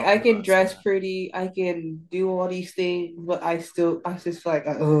people like don't I can realize dress that. pretty, I can do all these things, but I just feel like,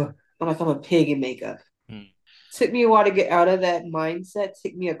 I'm like I'm a pig in makeup. Mm, Took me a while to get out of that mindset.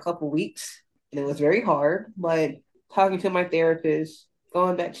 Took me a couple weeks, and it was very hard. But talking to my therapist,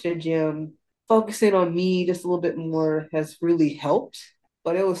 going back to the gym, focusing on me just a little bit more has really helped.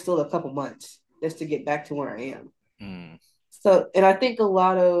 But it was still a couple months just to get back to where I am. mm, So, and I think a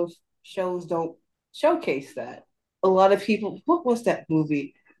lot of shows don't showcase that. A lot of people, what was that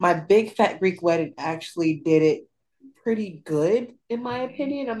movie? My Big Fat Greek Wedding actually did it pretty good, in my mhm.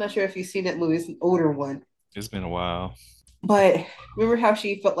 opinion. I'm not sure if you've seen that movie, it's an older one. It's been a while. But remember how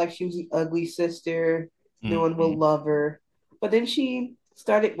she felt like she was the ugly sister, no one will Hmm. love her. But then she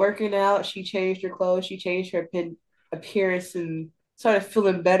started working out, she changed her clothes, she changed her appearance and started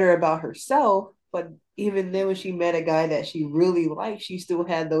feeling better about herself. But even then, when she met a guy that she really liked, she still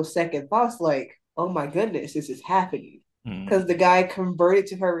had those second thoughts like, oh my goodness, this is happening. Because the Hmm. guy converted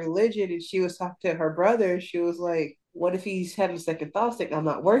to her religion and she was talking to her brother. She was like, what if he's having second thoughts? Like, I'm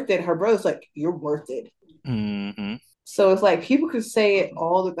not worth it. Her brother's like, you're worth it. Hmm. So it's like people could say it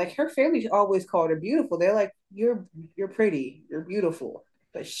all the like her family always called her beautiful. They're like, you're pretty, you're beautiful.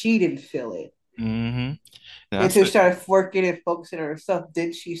 But she didn't feel it. Hmm. That's Until she the started working and focusing on herself,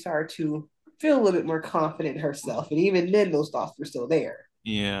 then she started to feel a little bit more confident in herself. And even then those thoughts were still there.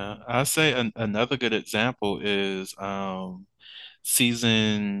 yeah. I say another good example is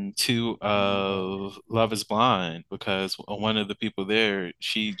season two of Love is Blind because one of the people there,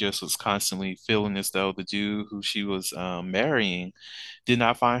 she just was constantly feeling as though the dude who she was marrying did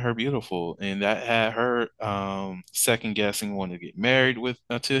not find her beautiful, and that had her second guessing wanting to get married with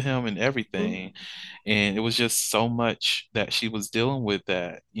to him and everything. Mm-hmm. And it was just so much that she was dealing with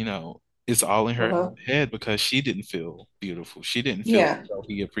that, it's all in her Uh-huh. head because she didn't feel beautiful. She didn't feel as Yeah. though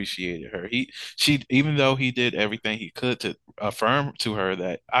he appreciated her. Even though he did everything he could to affirm to her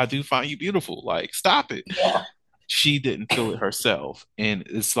that I do find you beautiful, like stop it. Yeah. She didn't feel it herself. And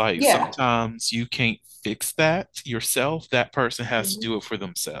it's like Yeah. sometimes you can't fix that yourself. That person has to Mm-hmm. do it for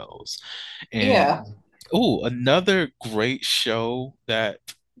themselves. And Yeah. oh, another great show that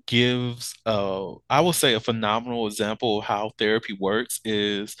gives I will say a phenomenal example of how therapy works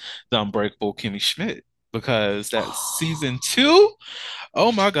is The Unbreakable Kimmy Schmidt. because that season two,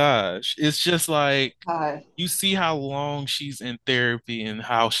 oh my gosh, it's just like Hi. you see how long she's in therapy and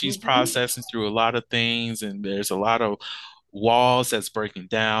how she's Mm-hmm. processing through a lot of things, and there's a lot of walls that's breaking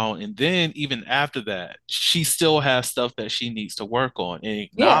down. And then even after that, she still has stuff that she needs to work on and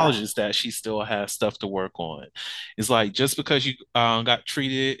Yeah, acknowledges that she still has stuff to work on. It's like just because you got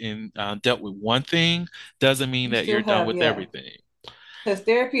treated and dealt with one thing doesn't mean you that still you're done have, with yeah. everything. Because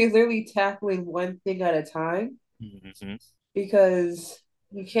therapy is literally tackling one thing at a time Hmm. because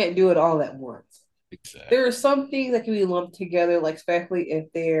you can't do it all at once. There are Exactly. some things that can be lumped together, like especially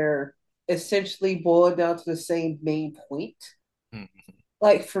if they're essentially boiled down to the same main point. Hmm.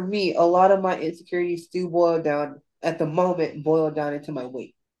 Like for me, a lot of my insecurities do boil down at the moment, boil down into my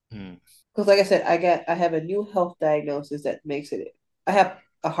weight. Hmm. Because like I said, I have a new health diagnosis that makes it I have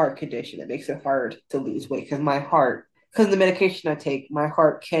a heart condition that makes it hard to lose weight because my heart, because of the medication I take, my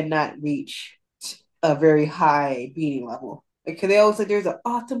heart cannot reach a very high beating level. Because they always say there's an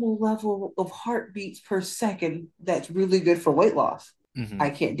optimal level of heartbeats per second that's really good for weight loss. I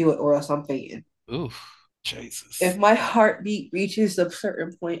Hmm. can't do it or else I'm fainting. Oof, Jesus. If my heartbeat reaches a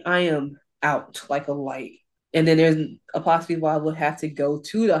certain point, I am out like a light. And then there's a possibility why I would have to go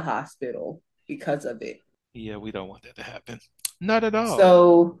to the hospital because of it. Yeah, we don't want that to happen. Not at all.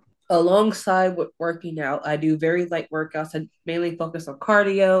 So, alongside with working out, I do very light workouts. I mainly focus on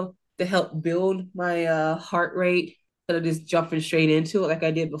cardio to help build my heart rate instead of just jumping straight into it like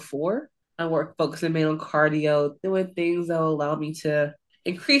I did before. I work focusing mainly on cardio, doing things that will allow me to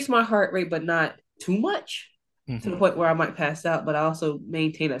increase my heart rate, but not too much to the Hmm. point where I might pass out, but I also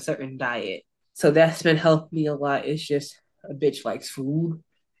maintain a certain diet. So that's been helping me a lot. It's just a bitch likes food.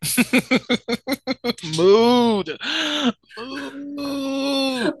 Mood.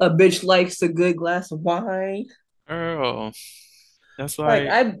 Mood. A bitch likes a good glass of wine. Girl, that's Like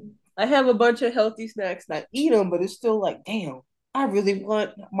like, I have a bunch of healthy snacks and I eat them, but it's still like, damn, I really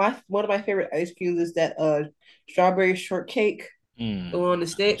want my one of my favorite ice creams is that strawberry shortcake, the one on the I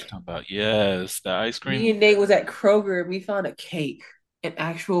know what stick. you're talking about. Yes, the ice Me cream and Nate was at Kroger and we found a cake, an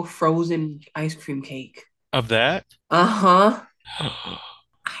actual frozen ice cream cake. of that. Uh-huh. Girl,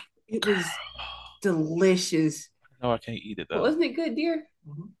 It was delicious. no, I can't eat it though. Wasn't it good, dear?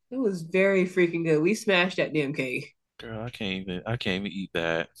 It was very freaking good. We smashed that damn cake. Girl, I can't even eat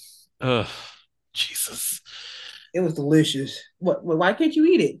that. Ugh, Jesus. It was delicious. What? Why can't you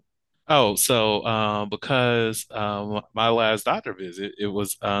eat it? Oh, so because my last doctor visit, it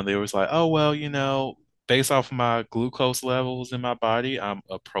was they was like, oh well, based off my glucose levels in my body, I'm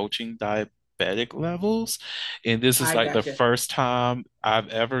approaching diabetic levels, and this is I like the gotcha. first time I've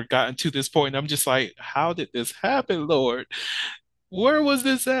ever gotten to this point. And I'm just like, how did this happen, Lord? Where was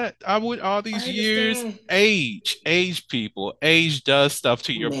this at? I went all these I years. understand. Age, people. Age does stuff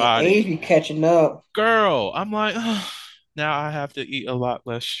to your Man, age body. be catching up. Girl, I'm like, now I have to eat a lot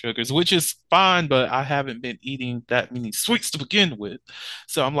less sugars, which is fine, but I haven't been eating that many sweets to begin with.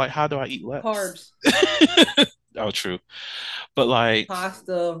 So I'm like, how do I eat less? Carbs, Oh, true. But like,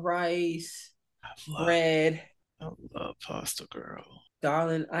 pasta, rice, I love, bread. I love pasta, girl.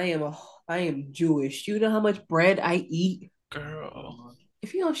 Darling, I am Jewish. You know how much bread I eat? Girl.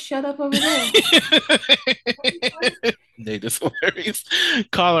 If you don't shut up over there. Nate is hilarious.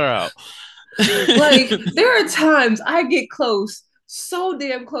 Call her out. Like, there are times I get close, so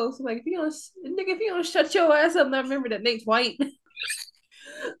damn close. I'm like, if you don't, nigga, if you don't shut your ass up, and I remember that Nate's white.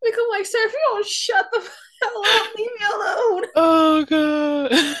 Like, I'm like, sir, if you don't shut the hell up, leave me alone. Oh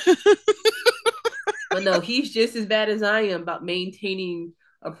God. But no, he's just as bad as I am about maintaining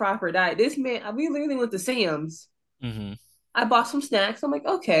a proper diet. This man, we literally went to Sam's. Hmm. I bought some snacks. I'm like,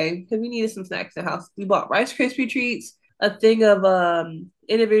 okay, because we needed some snacks in the house. We bought Rice Krispie treats, a thing of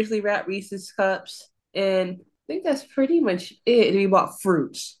individually wrapped Reese's cups, and I think that's pretty much it. And we bought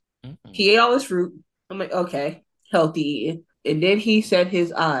fruits. Hmm. He ate all his fruit. I'm like, okay, healthy eating. And then he set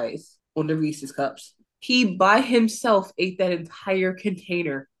his eyes on the Reese's cups. He by himself ate that entire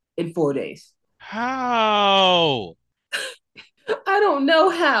container in 4 days. How? I don't know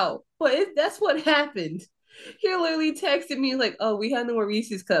how, but that's what happened. He literally texted me like, "Oh, we have no more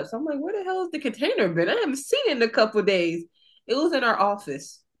Reese's cups." I'm like, "Where the hell has the container been? I haven't seen it in a couple of days." It was in our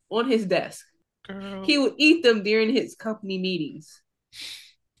office on his desk. Girl. He would eat them during his company meetings.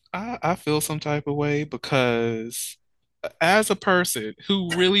 I feel some type of way because as a person who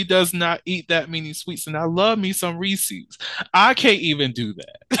really does not eat that many sweets, and I love me some Reese's, I can't even do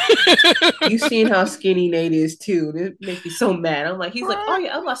You that. seen how skinny Nate is too. It makes me so mad. I'm like, he's like, "Oh Right?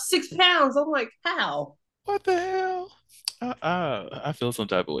 yeah, I lost 6 pounds." I'm like, "How?" What the hell? I feel some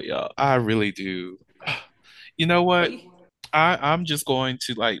type of way, y'all. I really do. You know But what? I'm just going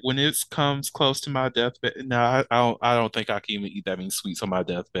to like when it comes close to my deathbed. No, I don't think I can even eat that many sweets on my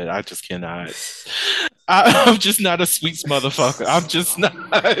deathbed. I just cannot. I'm just not a sweets motherfucker. I'm just not.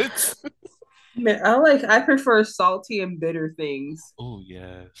 Man, I prefer salty and bitter things. Oh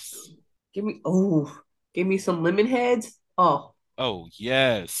yes. Give me give me some lemon heads. Oh, Oh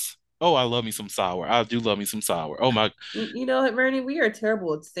yes. Oh, I love me some sour. I do love me some sour. Oh my, you know what, Bernie? We are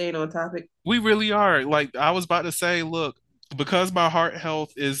terrible at staying on topic. we really are. Like I was about to say, look, because my heart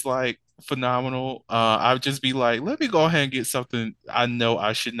health is like phenomenal, I would just be like, let me go ahead and get something I know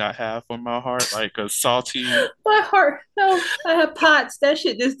I should not have for my heart, like a salty. My heart, no, I have POTS. That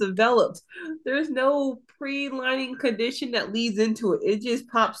shit just developed. There's no pre-lining condition that leads into it. It just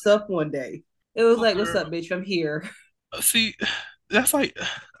pops up one day. It was Oh like, "What's girl. up, bitch? I'm here." See, that's like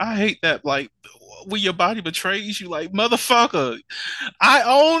I hate that like when your body betrays you, like motherfucker, I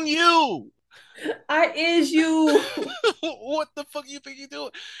own you. I is you. What the fuck you think you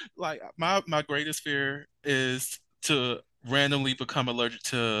doing? Like my greatest fear is to randomly become allergic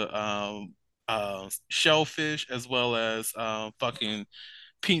to shellfish as well as fucking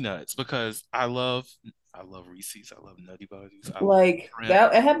peanuts because I love Reese's, I love Nutty Buddies, I love Like shrimp,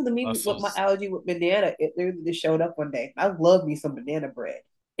 that. It happened to me with my mussels. allergy with banana. It literally just showed up one day. I love me some banana bread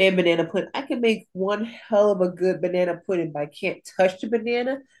and banana pudding. I can make one hell of a good banana pudding, but I can't touch the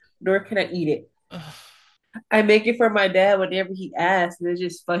banana, nor can I eat it. I make it for my dad whenever he asks, and it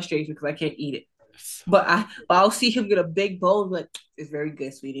just frustrates me because I can't eat it. So But I'll see him get a big bowl and like, it's very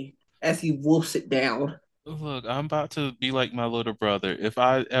good, sweetie, as he wolfs it down. look, I'm about to be like my little brother. If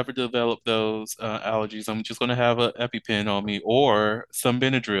I ever develop those allergies, I'm just gonna have an EpiPen on me or some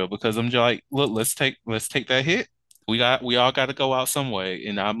Benadryl because I'm just like, look, let's take that hit. We all got to go out some way,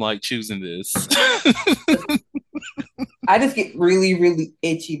 and I'm like choosing this. I just get really, really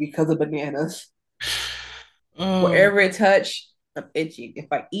itchy because of bananas. Oh, Wherever it touch, I'm itchy. If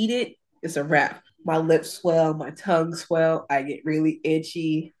I eat it, it's a wrap. My lips swell, my tongue swell. I get really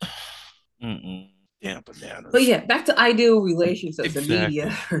itchy. mm-mm. Damn But bananas. yeah, back to ideal relationships and media.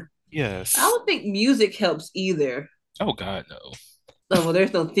 Exactly. I Yes. don't think music helps either. Oh God, no. No, well,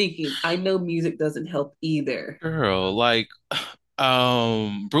 there's no thinking. I know music doesn't help either. Girl, like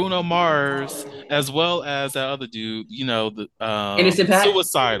Bruno Mars as well as that other dude, the Innocent Pack,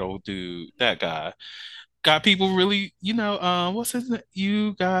 suicidal dude, that guy. Got people really, what's his name?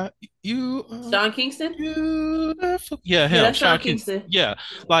 You Sean Kingston. beautiful. Yeah, Yeah, him, that's Sean Sean Kingston. Kingston. Yeah,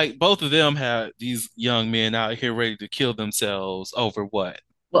 like both of them had these young men out here ready to kill themselves over what?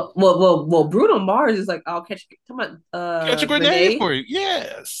 Well. Bruno Mars is like, I'll catch. Come on, Catch a grenade grenade. for you.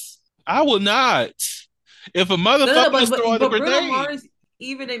 Yes. I will not. If a No, motherfucker is but throwing a Bruno grenade. Mars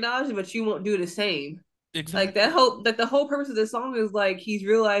even acknowledged, but you won't do the same. Like Exactly. that whole like the whole purpose of this song is like he's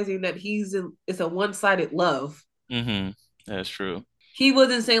realizing that it's a one sided love. Mm-hmm. That's true. He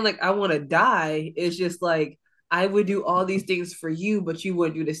wasn't saying like I want to die. It's just like I would do all these things for you, but you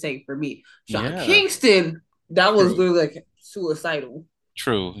wouldn't do the same for me. Sean Yeah. Kingston, that was True. literally like suicidal.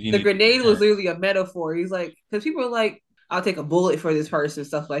 True. You The need to do grenade was that. literally a metaphor. He's like, because people are like, I'll take a bullet for this person,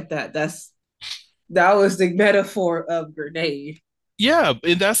 stuff like that. That was the metaphor of grenade. Yeah,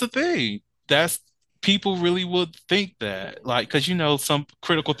 and that's the thing. That's people really would think that. Like, because some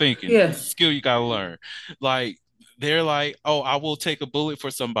critical thinking, Yeah. it's a skill you gotta learn. Like, they're like, oh, I will take a bullet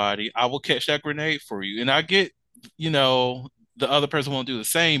for somebody. I will catch that grenade for you. And I get, you know, the other person won't do the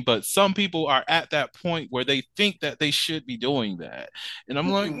same, but some people are at that point where they think that they should be doing that. And I'm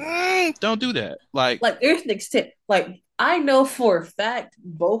like, Mm-mm. don't do that. Like, Like there's an extent. Like I know for a fact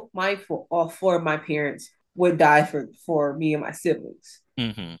both my for all four of my parents would die for me and my siblings.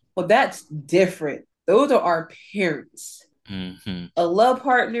 mm-hmm, Well, that's different. Those are our parents. mm-hmm, A love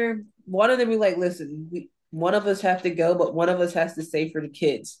partner, one of them be like, listen, one of us have to go, but one of us has to stay for the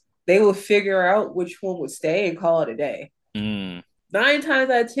kids. They will figure out which one would stay and call it a day. mm. 9 times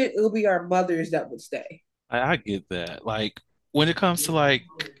out of 10, it'll be our mothers that would stay. I get that. Like when it comes to like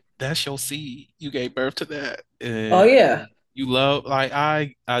that's your seed. You gave birth to that. Oh And yeah, you love like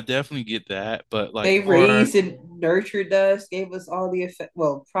I definitely get that. But like they for raised and nurtured us, gave us all the effect.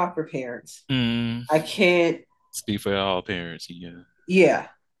 Well, proper parents. mm, I can't. speak for all parents, yeah. Yeah,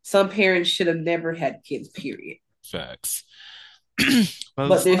 some parents should have never had kids. Period. Facts. But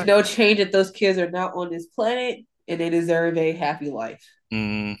But it's there's like no change that those kids are not on this planet and they deserve a happy life.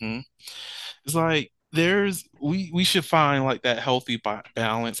 hmm it's like we should find like that healthy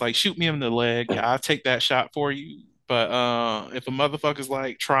balance. Like shoot me in the leg. Yeah, I'll take that shot for you. But if a motherfucker's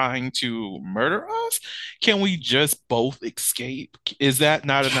like trying to murder us, can we just both escape? Is that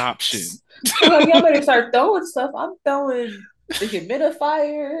not an option? Yes. I'm like, y'all better start throwing stuff. I'm throwing the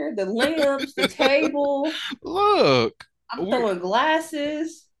humidifier, the lamps, the table. Look. I'm we're throwing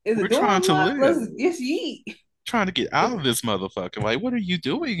glasses. Is the we're door trying to unlocked? live, Let's eat. trying to get out of this motherfucker. Like, what are you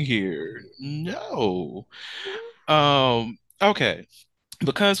doing here? No. Okay.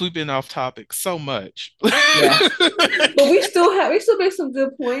 Because we've been off topic so much. Yeah. But we still make some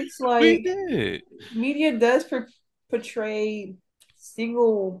good points. We Like did. media does portray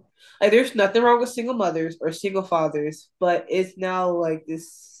single, like there's nothing wrong with single mothers or single fathers, but it's now like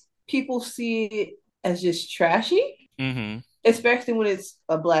this people see it as just trashy, Mm-hmm. especially when it's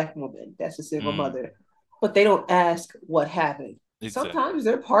a black woman that's a single Mm, mother, but they don't ask what happened. exactly. Sometimes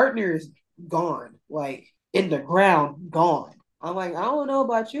their partner's gone, like in the ground, gone. I'm like, I don't know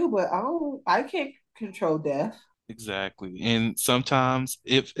about you, but I can't control death. Exactly. And sometimes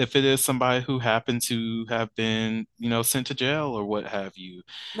if it is somebody who happened to have been, sent to jail or what have you,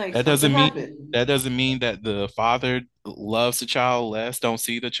 Like that something doesn't mean happened. that doesn't mean that the father loves the child less, don't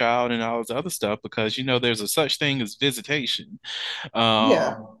see the child and all this other stuff because there's a such thing as visitation. Um,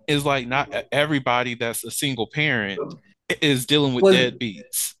 Yeah. it's like not everybody that's a single parent is dealing with Was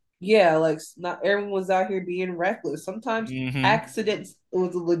deadbeats. Yeah, like not everyone's out here being reckless. Sometimes Mm-hmm. accidents, it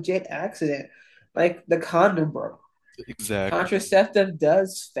was a legit accident. Like the condom broke. Exactly. Contraceptive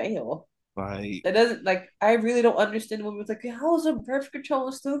does fail. Like That doesn't like I really don't understand when it's like, how was a birth control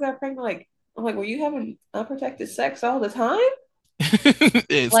and still got pregnant? Like I'm like, were you having unprotected sex all the time?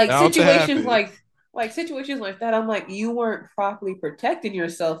 it's Like bound to situations happen. like situations like that, I'm like, you weren't properly protecting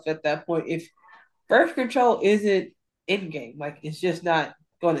yourself at that point. If birth control isn't in game. Like it's just not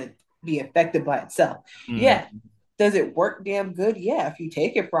going to be effective by itself. Yeah. Mm-hmm. Does it work damn good? Yeah, if you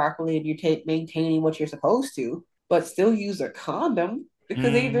take it properly and you're maintaining what you're supposed to, but still use a condom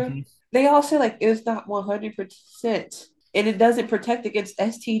because Mm-hmm. they all say like it's not 100% and it doesn't protect against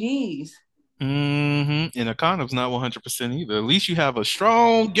STDs. Mm-hmm. And a condom's not 100% either. At least you have a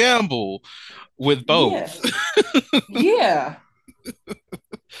strong gamble with Yeah, both. yeah.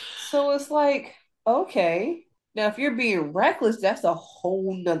 So it's like okay. Now, if you're being reckless, that's a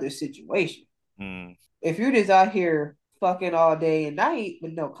whole nother situation. Mm, If you're just out here fucking all day and night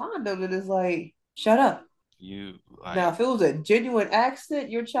with no condom, then it's like, shut up. you Now, like if it was a genuine accident,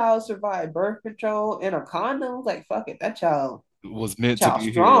 your child survived birth control and a condom, like fuck it, was that meant to child be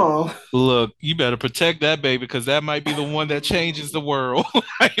here. strong. Look, you better protect that baby because that might be the one that changes the world.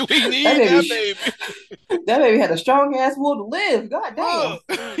 Like, we that need baby, that baby. that baby had a strong ass will to live. God damn.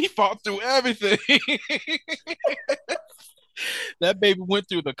 Look, he fought through everything. That baby went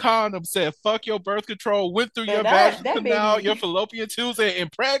through the condom, said fuck your birth control, went through your Man, vaginal that canal, your baby, fallopian tubes, and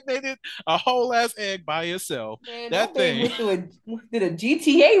impregnated a whole ass egg by itself. man, That that baby thing. went through did a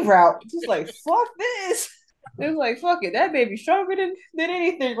GTA route. Just like fuck this. It was like fuck it. That baby stronger than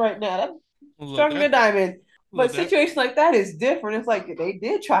anything right now. That Look, stronger than diamond. But look, that, situations like that is different. It's like they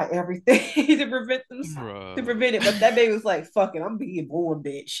did try everything to bruh. prevent it, but that baby was like, "Fuck it, I'm being born,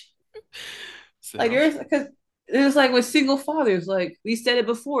 bitch." Said, Like I'm, there's because it's like with single fathers, like we said it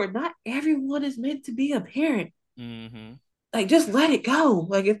before, not everyone is meant to be a parent. mm-hmm. Like just let it go.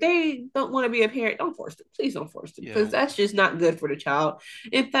 Like if they don't want to be a parent, don't force them. Please don't force them because Yeah. that's just not good for the child.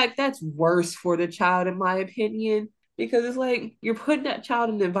 In fact, that's worse for the child, in my opinion, because it's like you're putting that child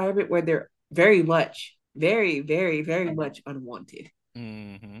in an environment where they're very much, very, very, very much unwanted.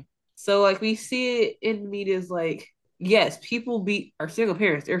 Mm-hmm. So like we see it in media is like, yes, people be are single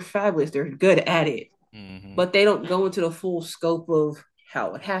parents, they're fabulous, they're good at it, Mm-hmm. but they don't go into the full scope of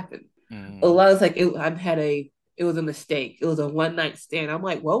how it happened. A Mm-hmm. lot of like I've had it was a mistake. It was a one night stand. I'm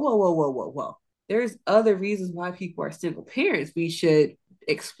like, whoa, whoa, whoa, whoa, whoa, whoa. There's other reasons why people are single parents. We should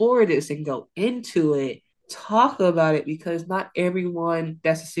explore this and go into it, talk about it because not everyone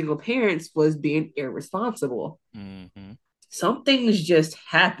that's a single parent was being irresponsible. Mm-hmm. Some things just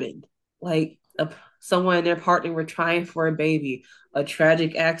happened. Like someone and their partner were trying for a baby. A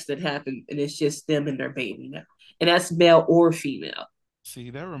tragic accident happened, and it's just them and their baby now. And that's male or female. See,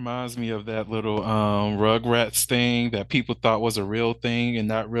 that reminds me of that little Rugrats thing that people thought was a real thing and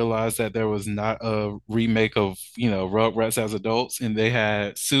not realize that there was not a remake of, Rugrats as adults. And they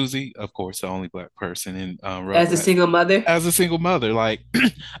had Susie, of course, the only black person in As a Rugrats, single mother, as a single mother. Like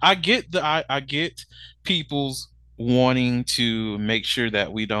I get people's wanting to make sure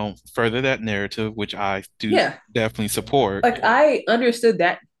that we don't further that narrative, which I do yeah, definitely support. like I understood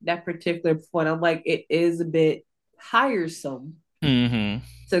that particular point. I'm like, it is a bit tiresome Hmm.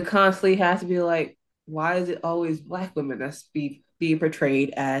 to constantly have to be like, why is it always black women that's being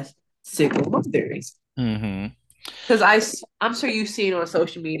portrayed as single mothers? Hmm. Because I'm sure you've seen on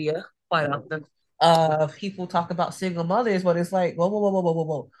social media quite often. People talk about single mothers, but it's like, whoa, whoa, whoa, whoa, whoa, whoa,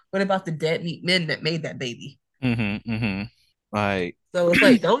 whoa. What about the deadbeat men that made that baby? Hmm. Hmm. Like, So it's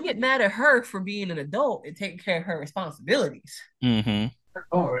like, don't get mad at her for being an adult and taking care of her responsibilities. hmm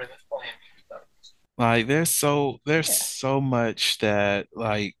Oh, really? That's plenty of stuff. like there's Yeah. so much that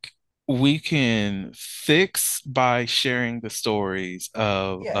like we can fix by sharing the stories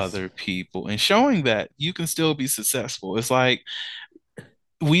of Yes. other people and showing that you can still be successful. It's like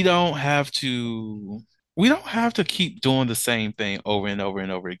we don't have to we don't have to keep doing the same thing over and over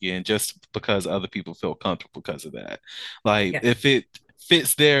and over again just because other people feel comfortable because of that. Like Yes. if it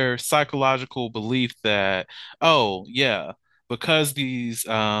fits their psychological belief that, oh yeah, because these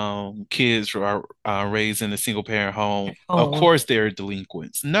kids are raised in a single parent home, of Oh, course they're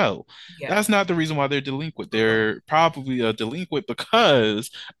delinquents. No, yeah. that's not the reason why they're delinquent. They're probably a delinquent because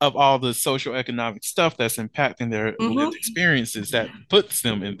of all the social economic stuff that's impacting their lived Mm-hmm. experiences that puts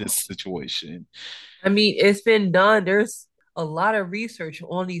them in this situation. I mean, it's been done. There's a lot of research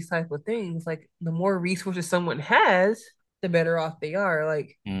on these type of things. Like the more resources someone has, the better off they are.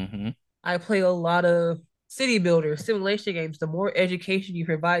 Like Hmm I play a lot of city builder simulation games. The more education you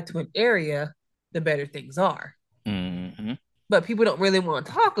provide to an area, the better things are. hmm But people don't really want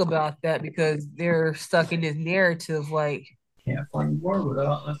to talk about that because they're stuck in this narrative like, Can't fund war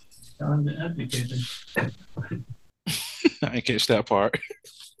without us telling the educated. I didn't catch that part.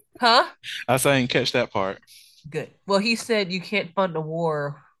 huh? I said I didn't catch that part. Good. Well, he said you can't fund a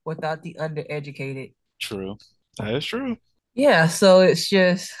war without the undereducated. True. That is true. Yeah, so it's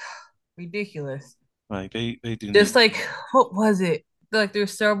just ridiculous. Like they do need. Just like what was it? Like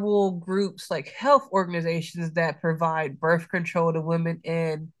there's several groups like health organizations that provide birth control to women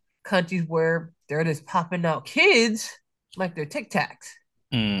in countries where they're just popping out kids like they're Tic Tacs.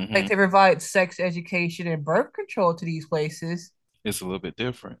 Like Hmm they provide sex education and birth control to these places. It's a little bit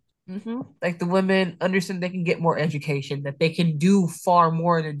different. Like the women understand they can get more education, that they can do far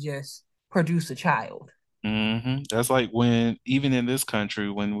more than just produce a child. That's like when, even in this country,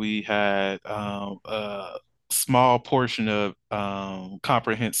 when we had a small portion of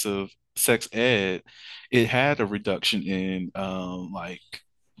comprehensive sex ed, it had a reduction in like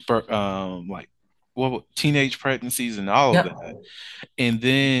what teenage pregnancies and all of Yep. that. And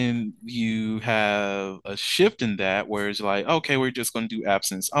then you have a shift in that where it's like, okay, we're just going to do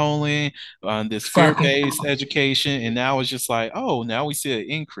abstinence only on this Exactly. fear-based education. And now it's just like, oh, now we see an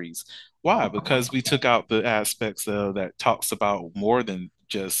increase. Why? Because we took out the aspects of that talks about more than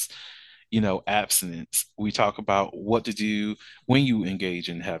just, abstinence. We talk about what to do when you engage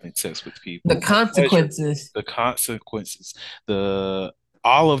in having sex with The people, the pleasure, consequences. the consequences, the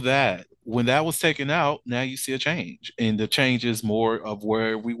all of that. When that was taken out, now you see a change. And the change is more of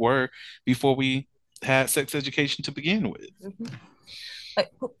where we were before we had sex education to begin with. Mhm.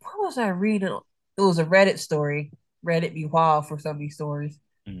 Like, what was I reading? It was a Reddit story. Reddit be wild for some of these stories.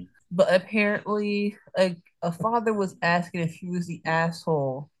 Mm. But apparently, a father was asking if he was the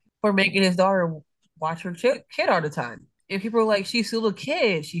asshole for making his daughter watch her kid all the time. And people were like, she's still a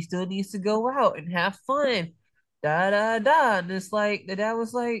kid. She still needs to go out and have fun. Da da da. And it's like, the dad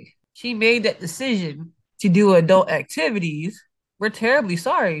was like, she made that decision to do adult activities. We're terribly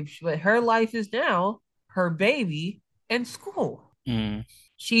sorry, but her life is now her baby and school. Mm,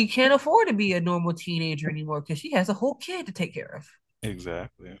 She can't afford to be a normal teenager anymore because she has a whole kid to take care of.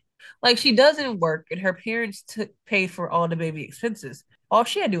 exactly. Like she doesn't work, and her parents paid for all the baby expenses. All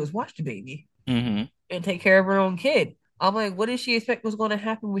she had to do was watch the baby Hmm and take care of her own kid. I'm like, what did she expect was going to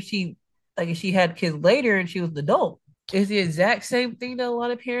happen when like, if she had kids later and she was an adult? It's the exact same thing that a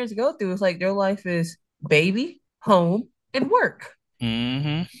lot of parents go through. It's like their life is baby, home, and work.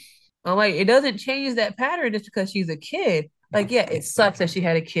 hmm I'm like, it doesn't change that pattern just because she's a kid. Like, yeah, it sucks that she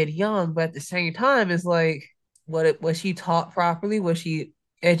had a kid young, but at the same time, it's like, was she taught properly? Was she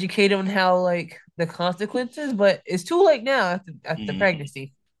educated on how like the consequences? But it's too late now after hmm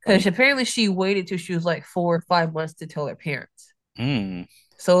pregnancy because apparently she waited till she was like 4 or 5 months to tell her parents. Mm.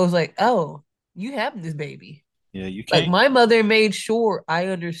 So it was like, oh, you have this baby. Yeah, you Like can't. my mother made sure I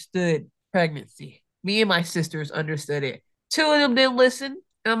understood pregnancy. Me and my sisters understood it. Two of them didn't listen,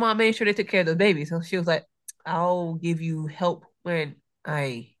 and mom made sure they took care of the baby. So she was like, "I'll give you help when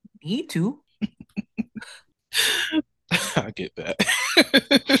I need to, I get that.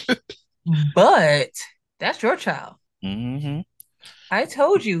 but that's your child. hmm I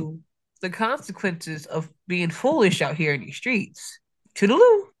told you the consequences of being foolish out here in these streets.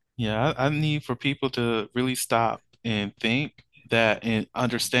 Toodaloo." Yeah, I need for people to really stop and think that and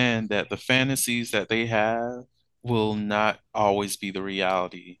understand that the fantasies that they have will not always be the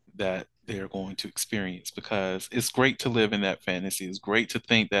reality that they're going to experience because it's great to live in that fantasy. It's great to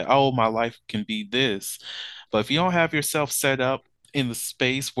think that, oh, my life can be this. But if you don't have yourself set up in the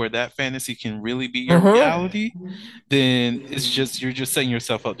space where that fantasy can really be your Uh-huh. reality, then you're just setting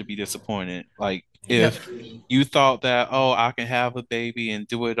yourself up to be disappointed. Like Yep. if you thought that, oh, I can have a baby and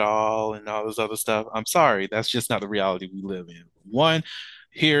do it all and all this other stuff. I'm sorry, that's just not the reality we live in. One,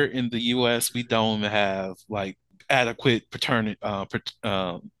 here in the US, we don't even have like adequate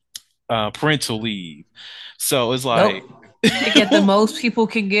parental leave. So it's like Nope. I think at the most people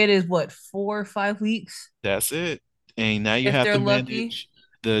can get is what, 4 or 5 weeks that's it. And now you if have they're to lucky. manage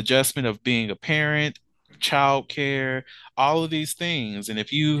the adjustment of being a parent, childcare, all of these things. And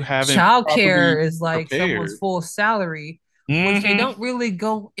if you haven't properly Childcare is like someone's prepared, full salary, which they hmm don't really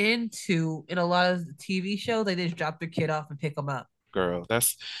go into in a lot of the TV shows. They just drop their kid off and pick them up. girl,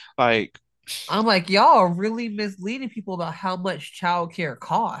 that's like, I'm like, y'all are really misleading people about how much childcare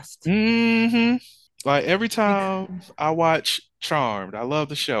costs. hmm like every Because time I watch Charmed, I love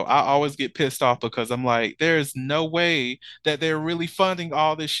the show. I always get pissed off because I'm like, there's no way that they're really funding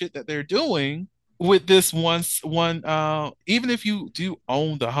all this shit that they're doing with this one even if you do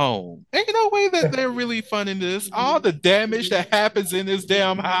own the home, ain't no way that they're really funding this. All the damage that happens in this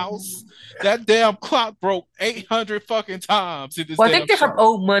damn house, that damn clock broke 800 fucking times in this well, I damn think they're from show.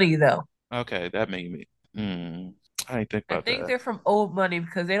 old money though. Okay, that made me I didn't think I about think that. they're from old money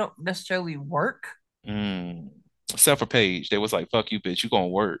because they don't necessarily work. Mm. Except for Paige, they was like, "Fuck you, bitch. You gonna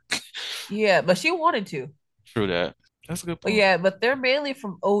work." Yeah, but she wanted to. True that. That's a good But point. yeah, but they're mainly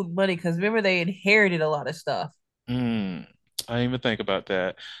from old money because remember they inherited a lot of stuff. Mm. I didn't even think about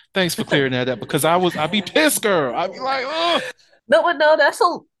that. Thanks for clearing that up because I'd be pissed, girl. I'd be like, "Oh." No, but no,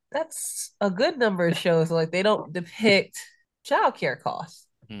 that's a good number of shows. Like they don't depict childcare costs.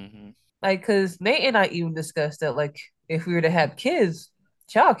 Hmm. Like, cause Nate and I even discussed that, like, if we were to have kids,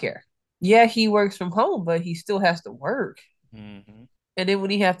 childcare. Yeah, he works from home, but he still has to work. Hmm. And then when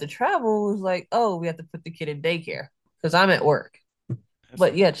he have to travel, it's like, oh, we have to put the kid in daycare because I'm at work. That's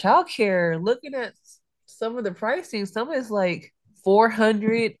But yeah, childcare, looking at some of the pricing, some is like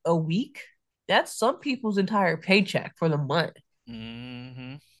 400 a week. That's some people's entire paycheck for the month.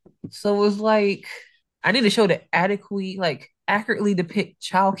 hmm So it's like I need a show that adequately, like accurately depict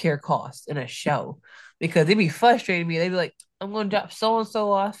childcare costs in a show because it'd be frustrating me. They'd be like, I'm gonna drop so and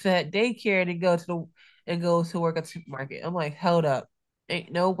so off at daycare and then go to work at the supermarket. I'm like, hold up.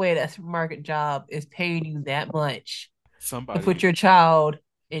 Ain't no way that supermarket job is paying you that much to put somebody your child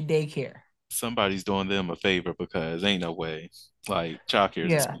in daycare. somebody's doing them a favor because ain't no way. Like childcare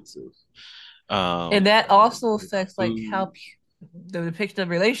is Yeah. expensive. And that also affects like Food. how the depiction of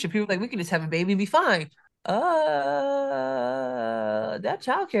relationship. People are like we can just have a baby and be fine. That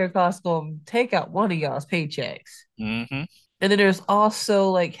childcare cost gonna take out one of y'all's paychecks. Hmm. And then there's also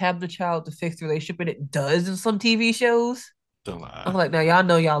like having the child to fix the relationship, and it does in some TV shows. Don't I'm lie. like, now y'all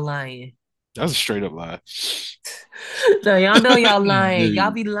know y'all lying. That's a straight up lie. No, y'all know y'all lying. Y'all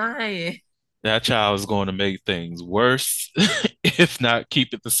Dude, be lying. that child is going to make things worse, if not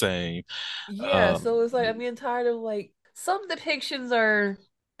keep it the same. Yeah, Um, so it's like I'm getting tired of like some depictions are,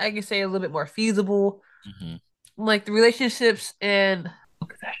 I can say, a little bit more feasible. mhm, Like the relationships and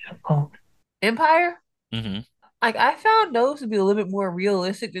what is that show called? Empire. mhm. Like I found those to be a little bit more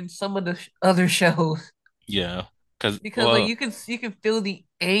realistic than some of the other shows Yeah, because because like well, you can feel the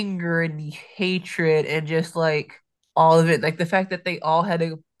anger and the hatred and just like all of it. Like the fact that they all had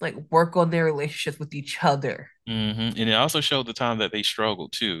to like work on their relationships with each other. and it also showed the time that they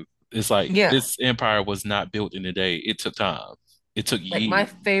struggled too. It's like Yeah. this empire was not built in a day. It took time. It took Like my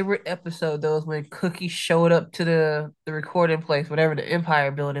years. favorite episode though was when Cookie showed up to the recording place, whatever the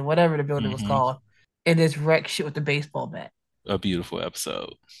Empire building, whatever the building was Hmm. called, and just wreck shit with the baseball bat, A beautiful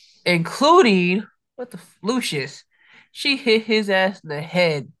episode. including what the Lucius. She hit his ass in the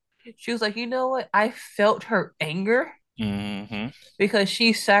head. She was like, you know what? I felt her anger Hmm. because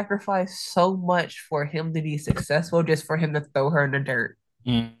she sacrificed so much for him to be successful, just for him to throw her in the dirt,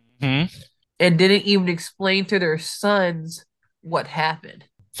 Hmm. and didn't even explain to their sons what happened.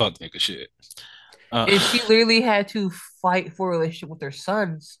 Fuck nigga shit. Uh, And she literally had to fight for a relationship with her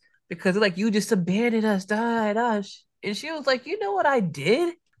sons because they're like, you just abandoned us, da, da. And she was like, you know what I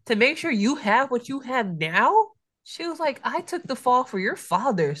did to make sure you have what you have now? She was like, I took the fall for your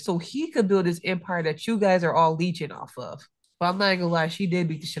father so he could build this empire that you guys are all leeching off of. But I'm not gonna lie, she did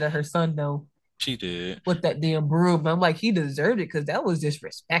beat the shit out of her son though she did. with that damn broom. I'm like, he deserved it because that was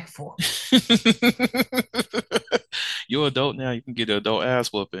disrespectful. You're adult now. You can get an adult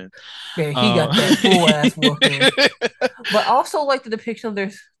ass whooping. Man, he Uh, got that full ass whooping. But also like the depiction of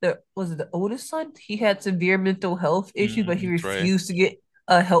the was it the oldest son? He had severe mental health issues, but he Trey. refused to get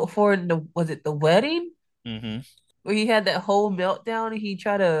help for it in the was it the wedding Hmm. where he had that whole meltdown and he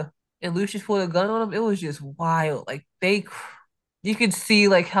tried to and Lucius pulled a gun on him. It was just wild. Like You could see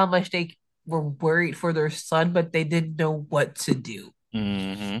like how much they were worried for their son, but they didn't know what to do.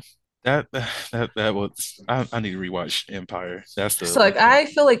 Hmm. That was I need to rewatch Empire. That's the So like one thing. I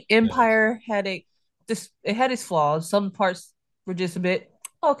feel like Yeah. Empire had a this it had its flaws. Some parts were just a bit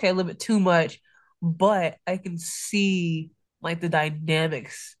okay, a little bit too much, but I can see like the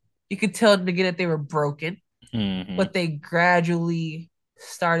dynamics. You could tell again that they were broken, Hmm. but they gradually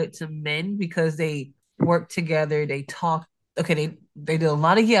started to mend because they worked together, they talked. Okay, they did a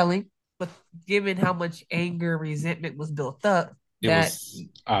lot of yelling, but given how much anger, resentment was built up, It that was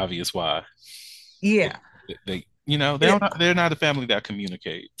obvious why yeah. they're It, not a family that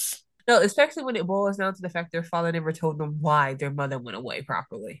communicates. no, especially when it boils down to the fact their father never told them why their mother went away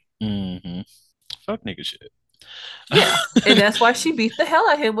properly. Hmm. Fuck nigga shit. Yeah, and that's why she beat the hell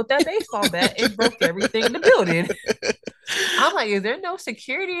out of him with that baseball bat and broke everything in the building. I'm like, is there no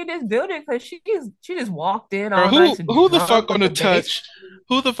security in this building? Because she just walked in Or all nice and who the fuck drunk with gonna the base. touch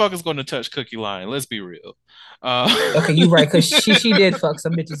who the fuck is gonna touch Cookie Line? Let's be real. Uh Okay, you right, because she did fuck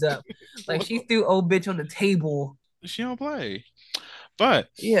some bitches up. Like she threw old bitch on the table. she don't play. But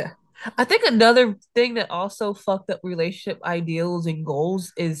Yeah. I think another thing that also fucked up relationship ideals and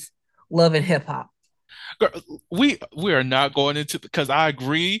goals is love and hip hop. girl, we are not going into because I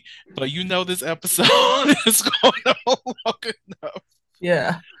agree, but this episode is going on long enough.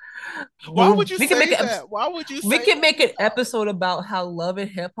 Yeah. Why would Well, you we can make say an that? Why would you we say can make an episode about how love and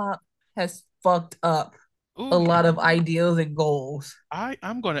hip hop has fucked up that? a Ooh, lot of ideals and goals.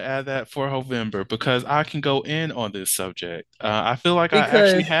 I'm going to add that for November because I can go in on this subject. I feel like I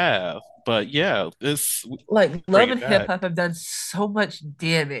actually Because have, but yeah, this like bring love it and hip back. hop have done so much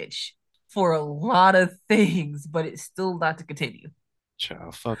damage for a lot of things, but it's still not to continue.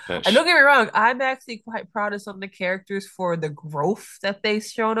 Child, fuck that And don't shit. get me wrong, I'm actually quite proud of some of the characters for the growth that they've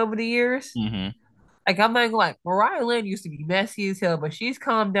shown over the years. Hmm. Like I'm not gonna like Mariah Lynn used to be messy as hell, but she's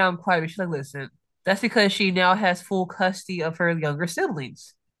calmed down quite a bit. She's like, listen, that's because she now has full custody of her younger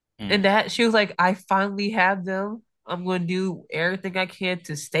siblings. And that she was like, I finally have them. I'm gonna do everything I can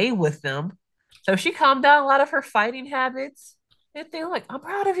to stay with them. So she calmed down a lot of her fighting habits. And they're like, I'm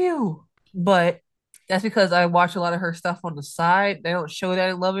proud of you. But that's because I watch a lot of her stuff on the side. They don't show that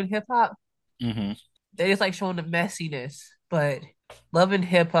in Love and Hip Hop. Hmm. They just like showing the messiness. But Love and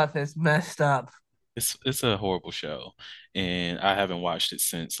Hip Hop is messed up. It's a horrible show, and I haven't watched it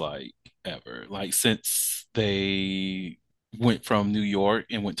since like ever. Like since they went from New York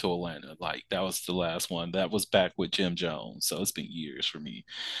and went to Atlanta. Like that was the last one. That was back with Jim Jones. So it's been years for me.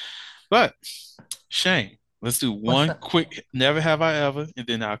 But Shane, let's do What's one up? quick never have I ever, and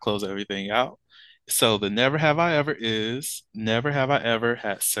then I'll close everything out. So the never have I ever is never have I ever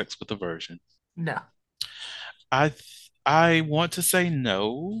had sex with a virgin. No. I want to say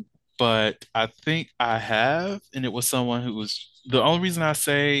no, but I think I have, and it was someone who was the only reason I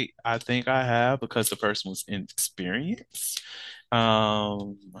say I think I have because the person was inexperienced.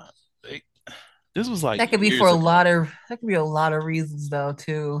 Um, it- this was like That could be for years a ago. lot of that could be a lot of reasons though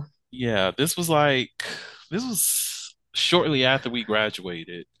too. Yeah, this was shortly after we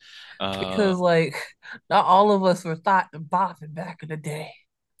graduated. Uh, Because like not all of us were thought and bopping back in the day.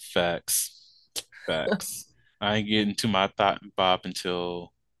 facts, facts. I ain't getting to my thought and bop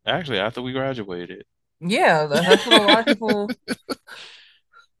until actually after we graduated. Yeah, that's when a lot of people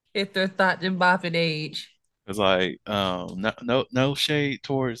hit their thought and bopping age. It's like, no shade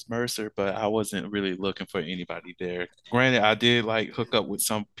towards Mercer, but I wasn't really looking for anybody there. Granted, I did like hook up with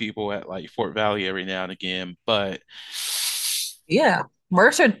some people at like Fort Valley every now and again, but Yeah.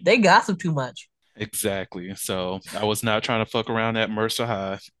 Mercer, they gossip too much. exactly. So I was not trying to fuck around at Mercer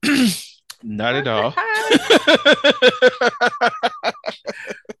High. Not at Mercer all. High.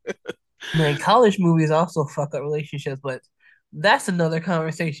 Man, college movies also fuck up relationships, but that's another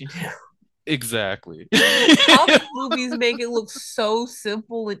conversation too. Exactly. College movies make it look so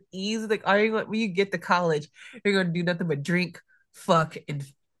simple and easy. Like, are you when you get to college, you're gonna do nothing but drink, fuck, and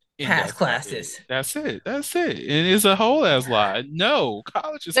And pass that's it. classes. That's it. That's it. And it's a whole ass lie. No,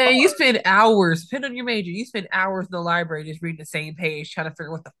 college is Man, you hard. spend hours, depending on your major, you spend hours in the library just reading the same page, trying to figure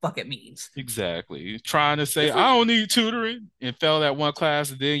out what the fuck it means. Exactly. Trying to say, It's I like, don't need tutoring and fail that one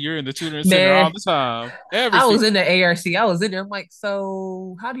class, and then you're in the tutoring center all man, the time. Every I was single in the ARC. I was in there. I'm like,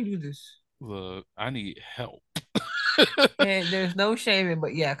 so how do you do this? look, I need help. And there's no shaming,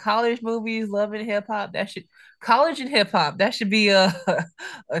 but yeah, college movies, loving hip hop, that should college and hip hop, that should be a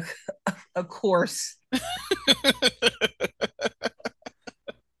a course.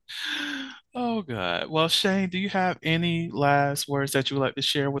 Oh God. Well, Shane, do you have any last words that you would like to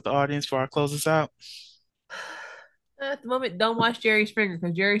share with the audience before I close this out? At the moment, don't watch Jerry Springer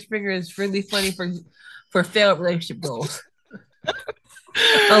because Jerry Springer is really funny for failed relationship goals.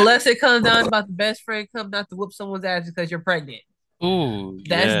 Unless it comes down about the best friend coming out to whoop someone's ass because you're pregnant. Ooh,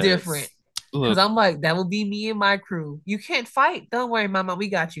 That's yes. different. Because Look, I'm like, that will be me and my crew. You can't fight. Don't worry, mama. We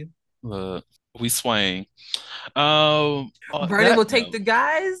got you. look, we swing. Vernon That will take note, the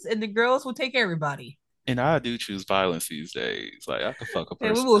guys and the girls will take everybody. and I do choose violence these days. Like I could fuck a And we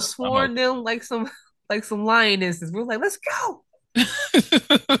person will up. swarm them like some lionesses. We're like, let's go.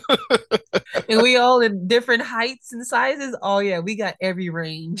 And we all in different heights and sizes. Oh yeah, we got every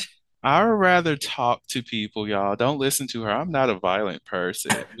range. I would rather talk to people, y'all. Don't listen to her. I'm not a violent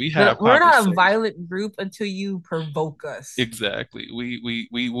person. We No, have we're not a conversations. violent group until you provoke us. Exactly. We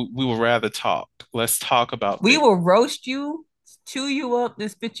will rather talk. Let's talk about We things. will roast you, chew you up,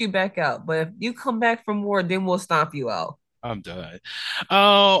 and spit you back out. But if you come back for more, then we'll stomp you out. I'm done.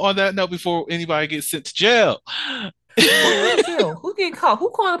 On that note, before anybody gets sent to jail, Who going to jail? Who getting caught?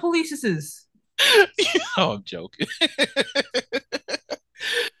 Who calling the police? This is. oh, I'm joking.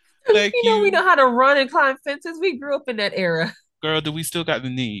 Thank You know, we you, know how to run and climb fences. We grew up in that era. girl. Do we still got the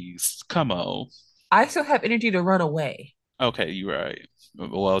knees? Come on. I still have energy to run away. Okay, you're right.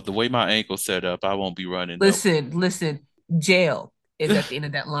 Well, the way my ankle's set up, I won't be running no Listen. Jail is at the end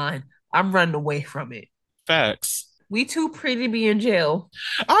of that line. I'm running away from it. facts. We too pretty to be in jail.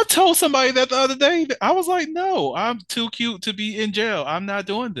 I told somebody that the other day. I was like, no, I'm too cute to be in jail. I'm not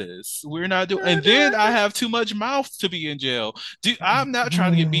doing this. We're not doing. And then I have too much mouth to be in jail. I'm not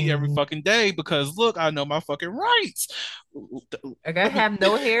trying to get beat every fucking day because look, I know my fucking rights. Like I have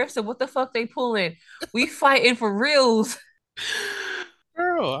no hair, so what the fuck they pulling? We fighting for reals.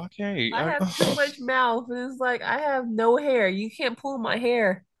 Girl, okay. I have too much mouth, and it's like I have no hair. You can't pull my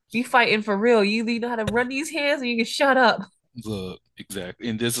hair. We fighting for real. You either know how to run these hands, or you can shut up. Look, exactly.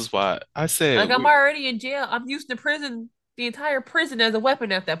 And this is why I said, Like I'm already in jail. I'm used to prison, the entire prison as a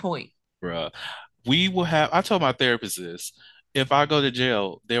weapon at that point. bruh, we will have. I told my therapist this. If I go to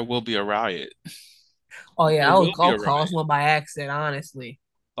jail, there will be a riot. Oh yeah, There will be I'll a riot. cause one by accident. Honestly,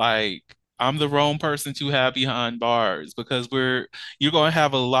 Like I'm the wrong person to have behind bars because you're going to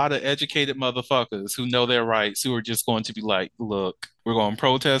have a lot of educated motherfuckers who know their rights who are just going to be like, look, we're going to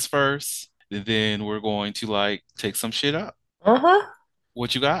protest first, and then we're going to like take some shit up. uh-huh.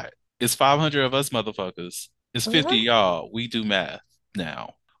 What you got? It's 500 of us motherfuckers. It's 50 Uh-huh. y'all. We do math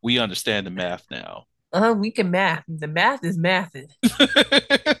now. We understand the math now. We can math. The math is mathing.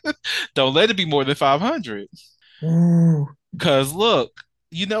 Don't let it be more than 500. Ooh. Cause look,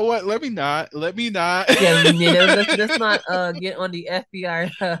 you know what? Let me not. Yeah, let's not get on the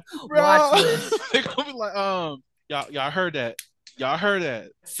FBI watch Bro, list. they're gonna be like, y'all heard that? Y'all heard that?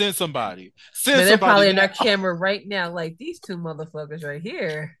 Send somebody. Man, Send they're probably somebody in their now. camera right now, like these two motherfuckers right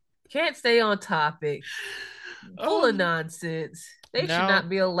here can't stay on topic, full of nonsense. They should Now not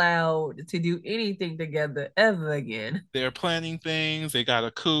be allowed to do anything together ever again. they're planning things. They got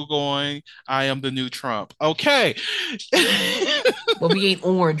a coup going. I am the new Trump. Okay. But we ain't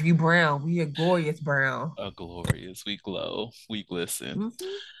orange, we brown. We a glorious brown. A glorious. We glow. We glisten. Mhm.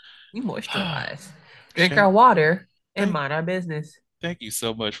 We moisturize. Drink Shane, our water and thank, mind our business. thank you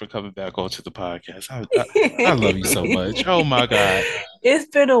so much for coming back onto the podcast. I love you so much. Oh my God. It's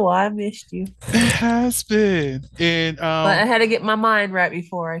been a while. I missed you. It has been. And But I had to get my mind right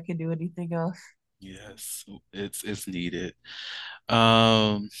before I could do anything else. yes, it's needed.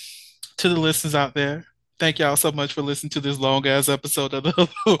 To the listeners out there, thank y'all so much for listening to this long ass episode of the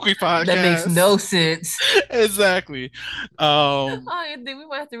Soliloquy Podcast. That makes no sense. Exactly. I think we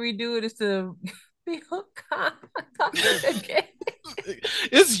might have to redo it just to be on topic again.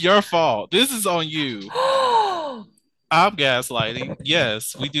 It's your fault. This is on you. I'm gaslighting.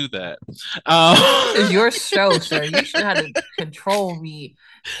 Yes, we do that. It's your show, sir. You should know how to control me,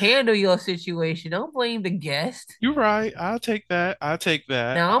 handle your situation. Don't blame the guest. You're right. I'll take that.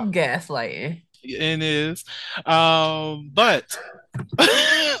 Now I'm gaslighting. It is. But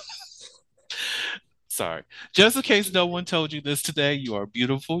sorry. Just in case no one told you this today, you are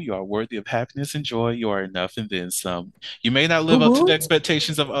beautiful. You are worthy of happiness and joy. You are enough and then some. You may not live up to the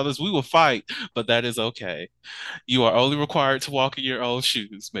expectations of others. We will fight, but that is okay. You are only required to walk in your own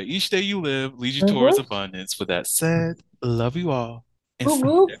shoes. May each day you live lead you towards abundance. With that said, love you all. And see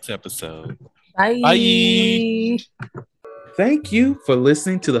you next episode. Bye. Bye. Thank you for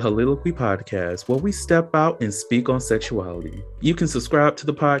listening to the Soliloquy Podcast, where we step out and speak on sexuality. You can subscribe to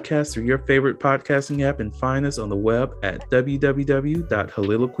the podcast through your favorite podcasting app and find us on the web at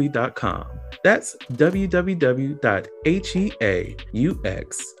www.soliloquy.com. That's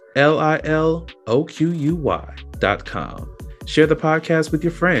www.heauxliloquy.com. Share the podcast with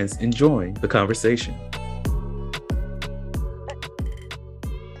your friends and join the conversation.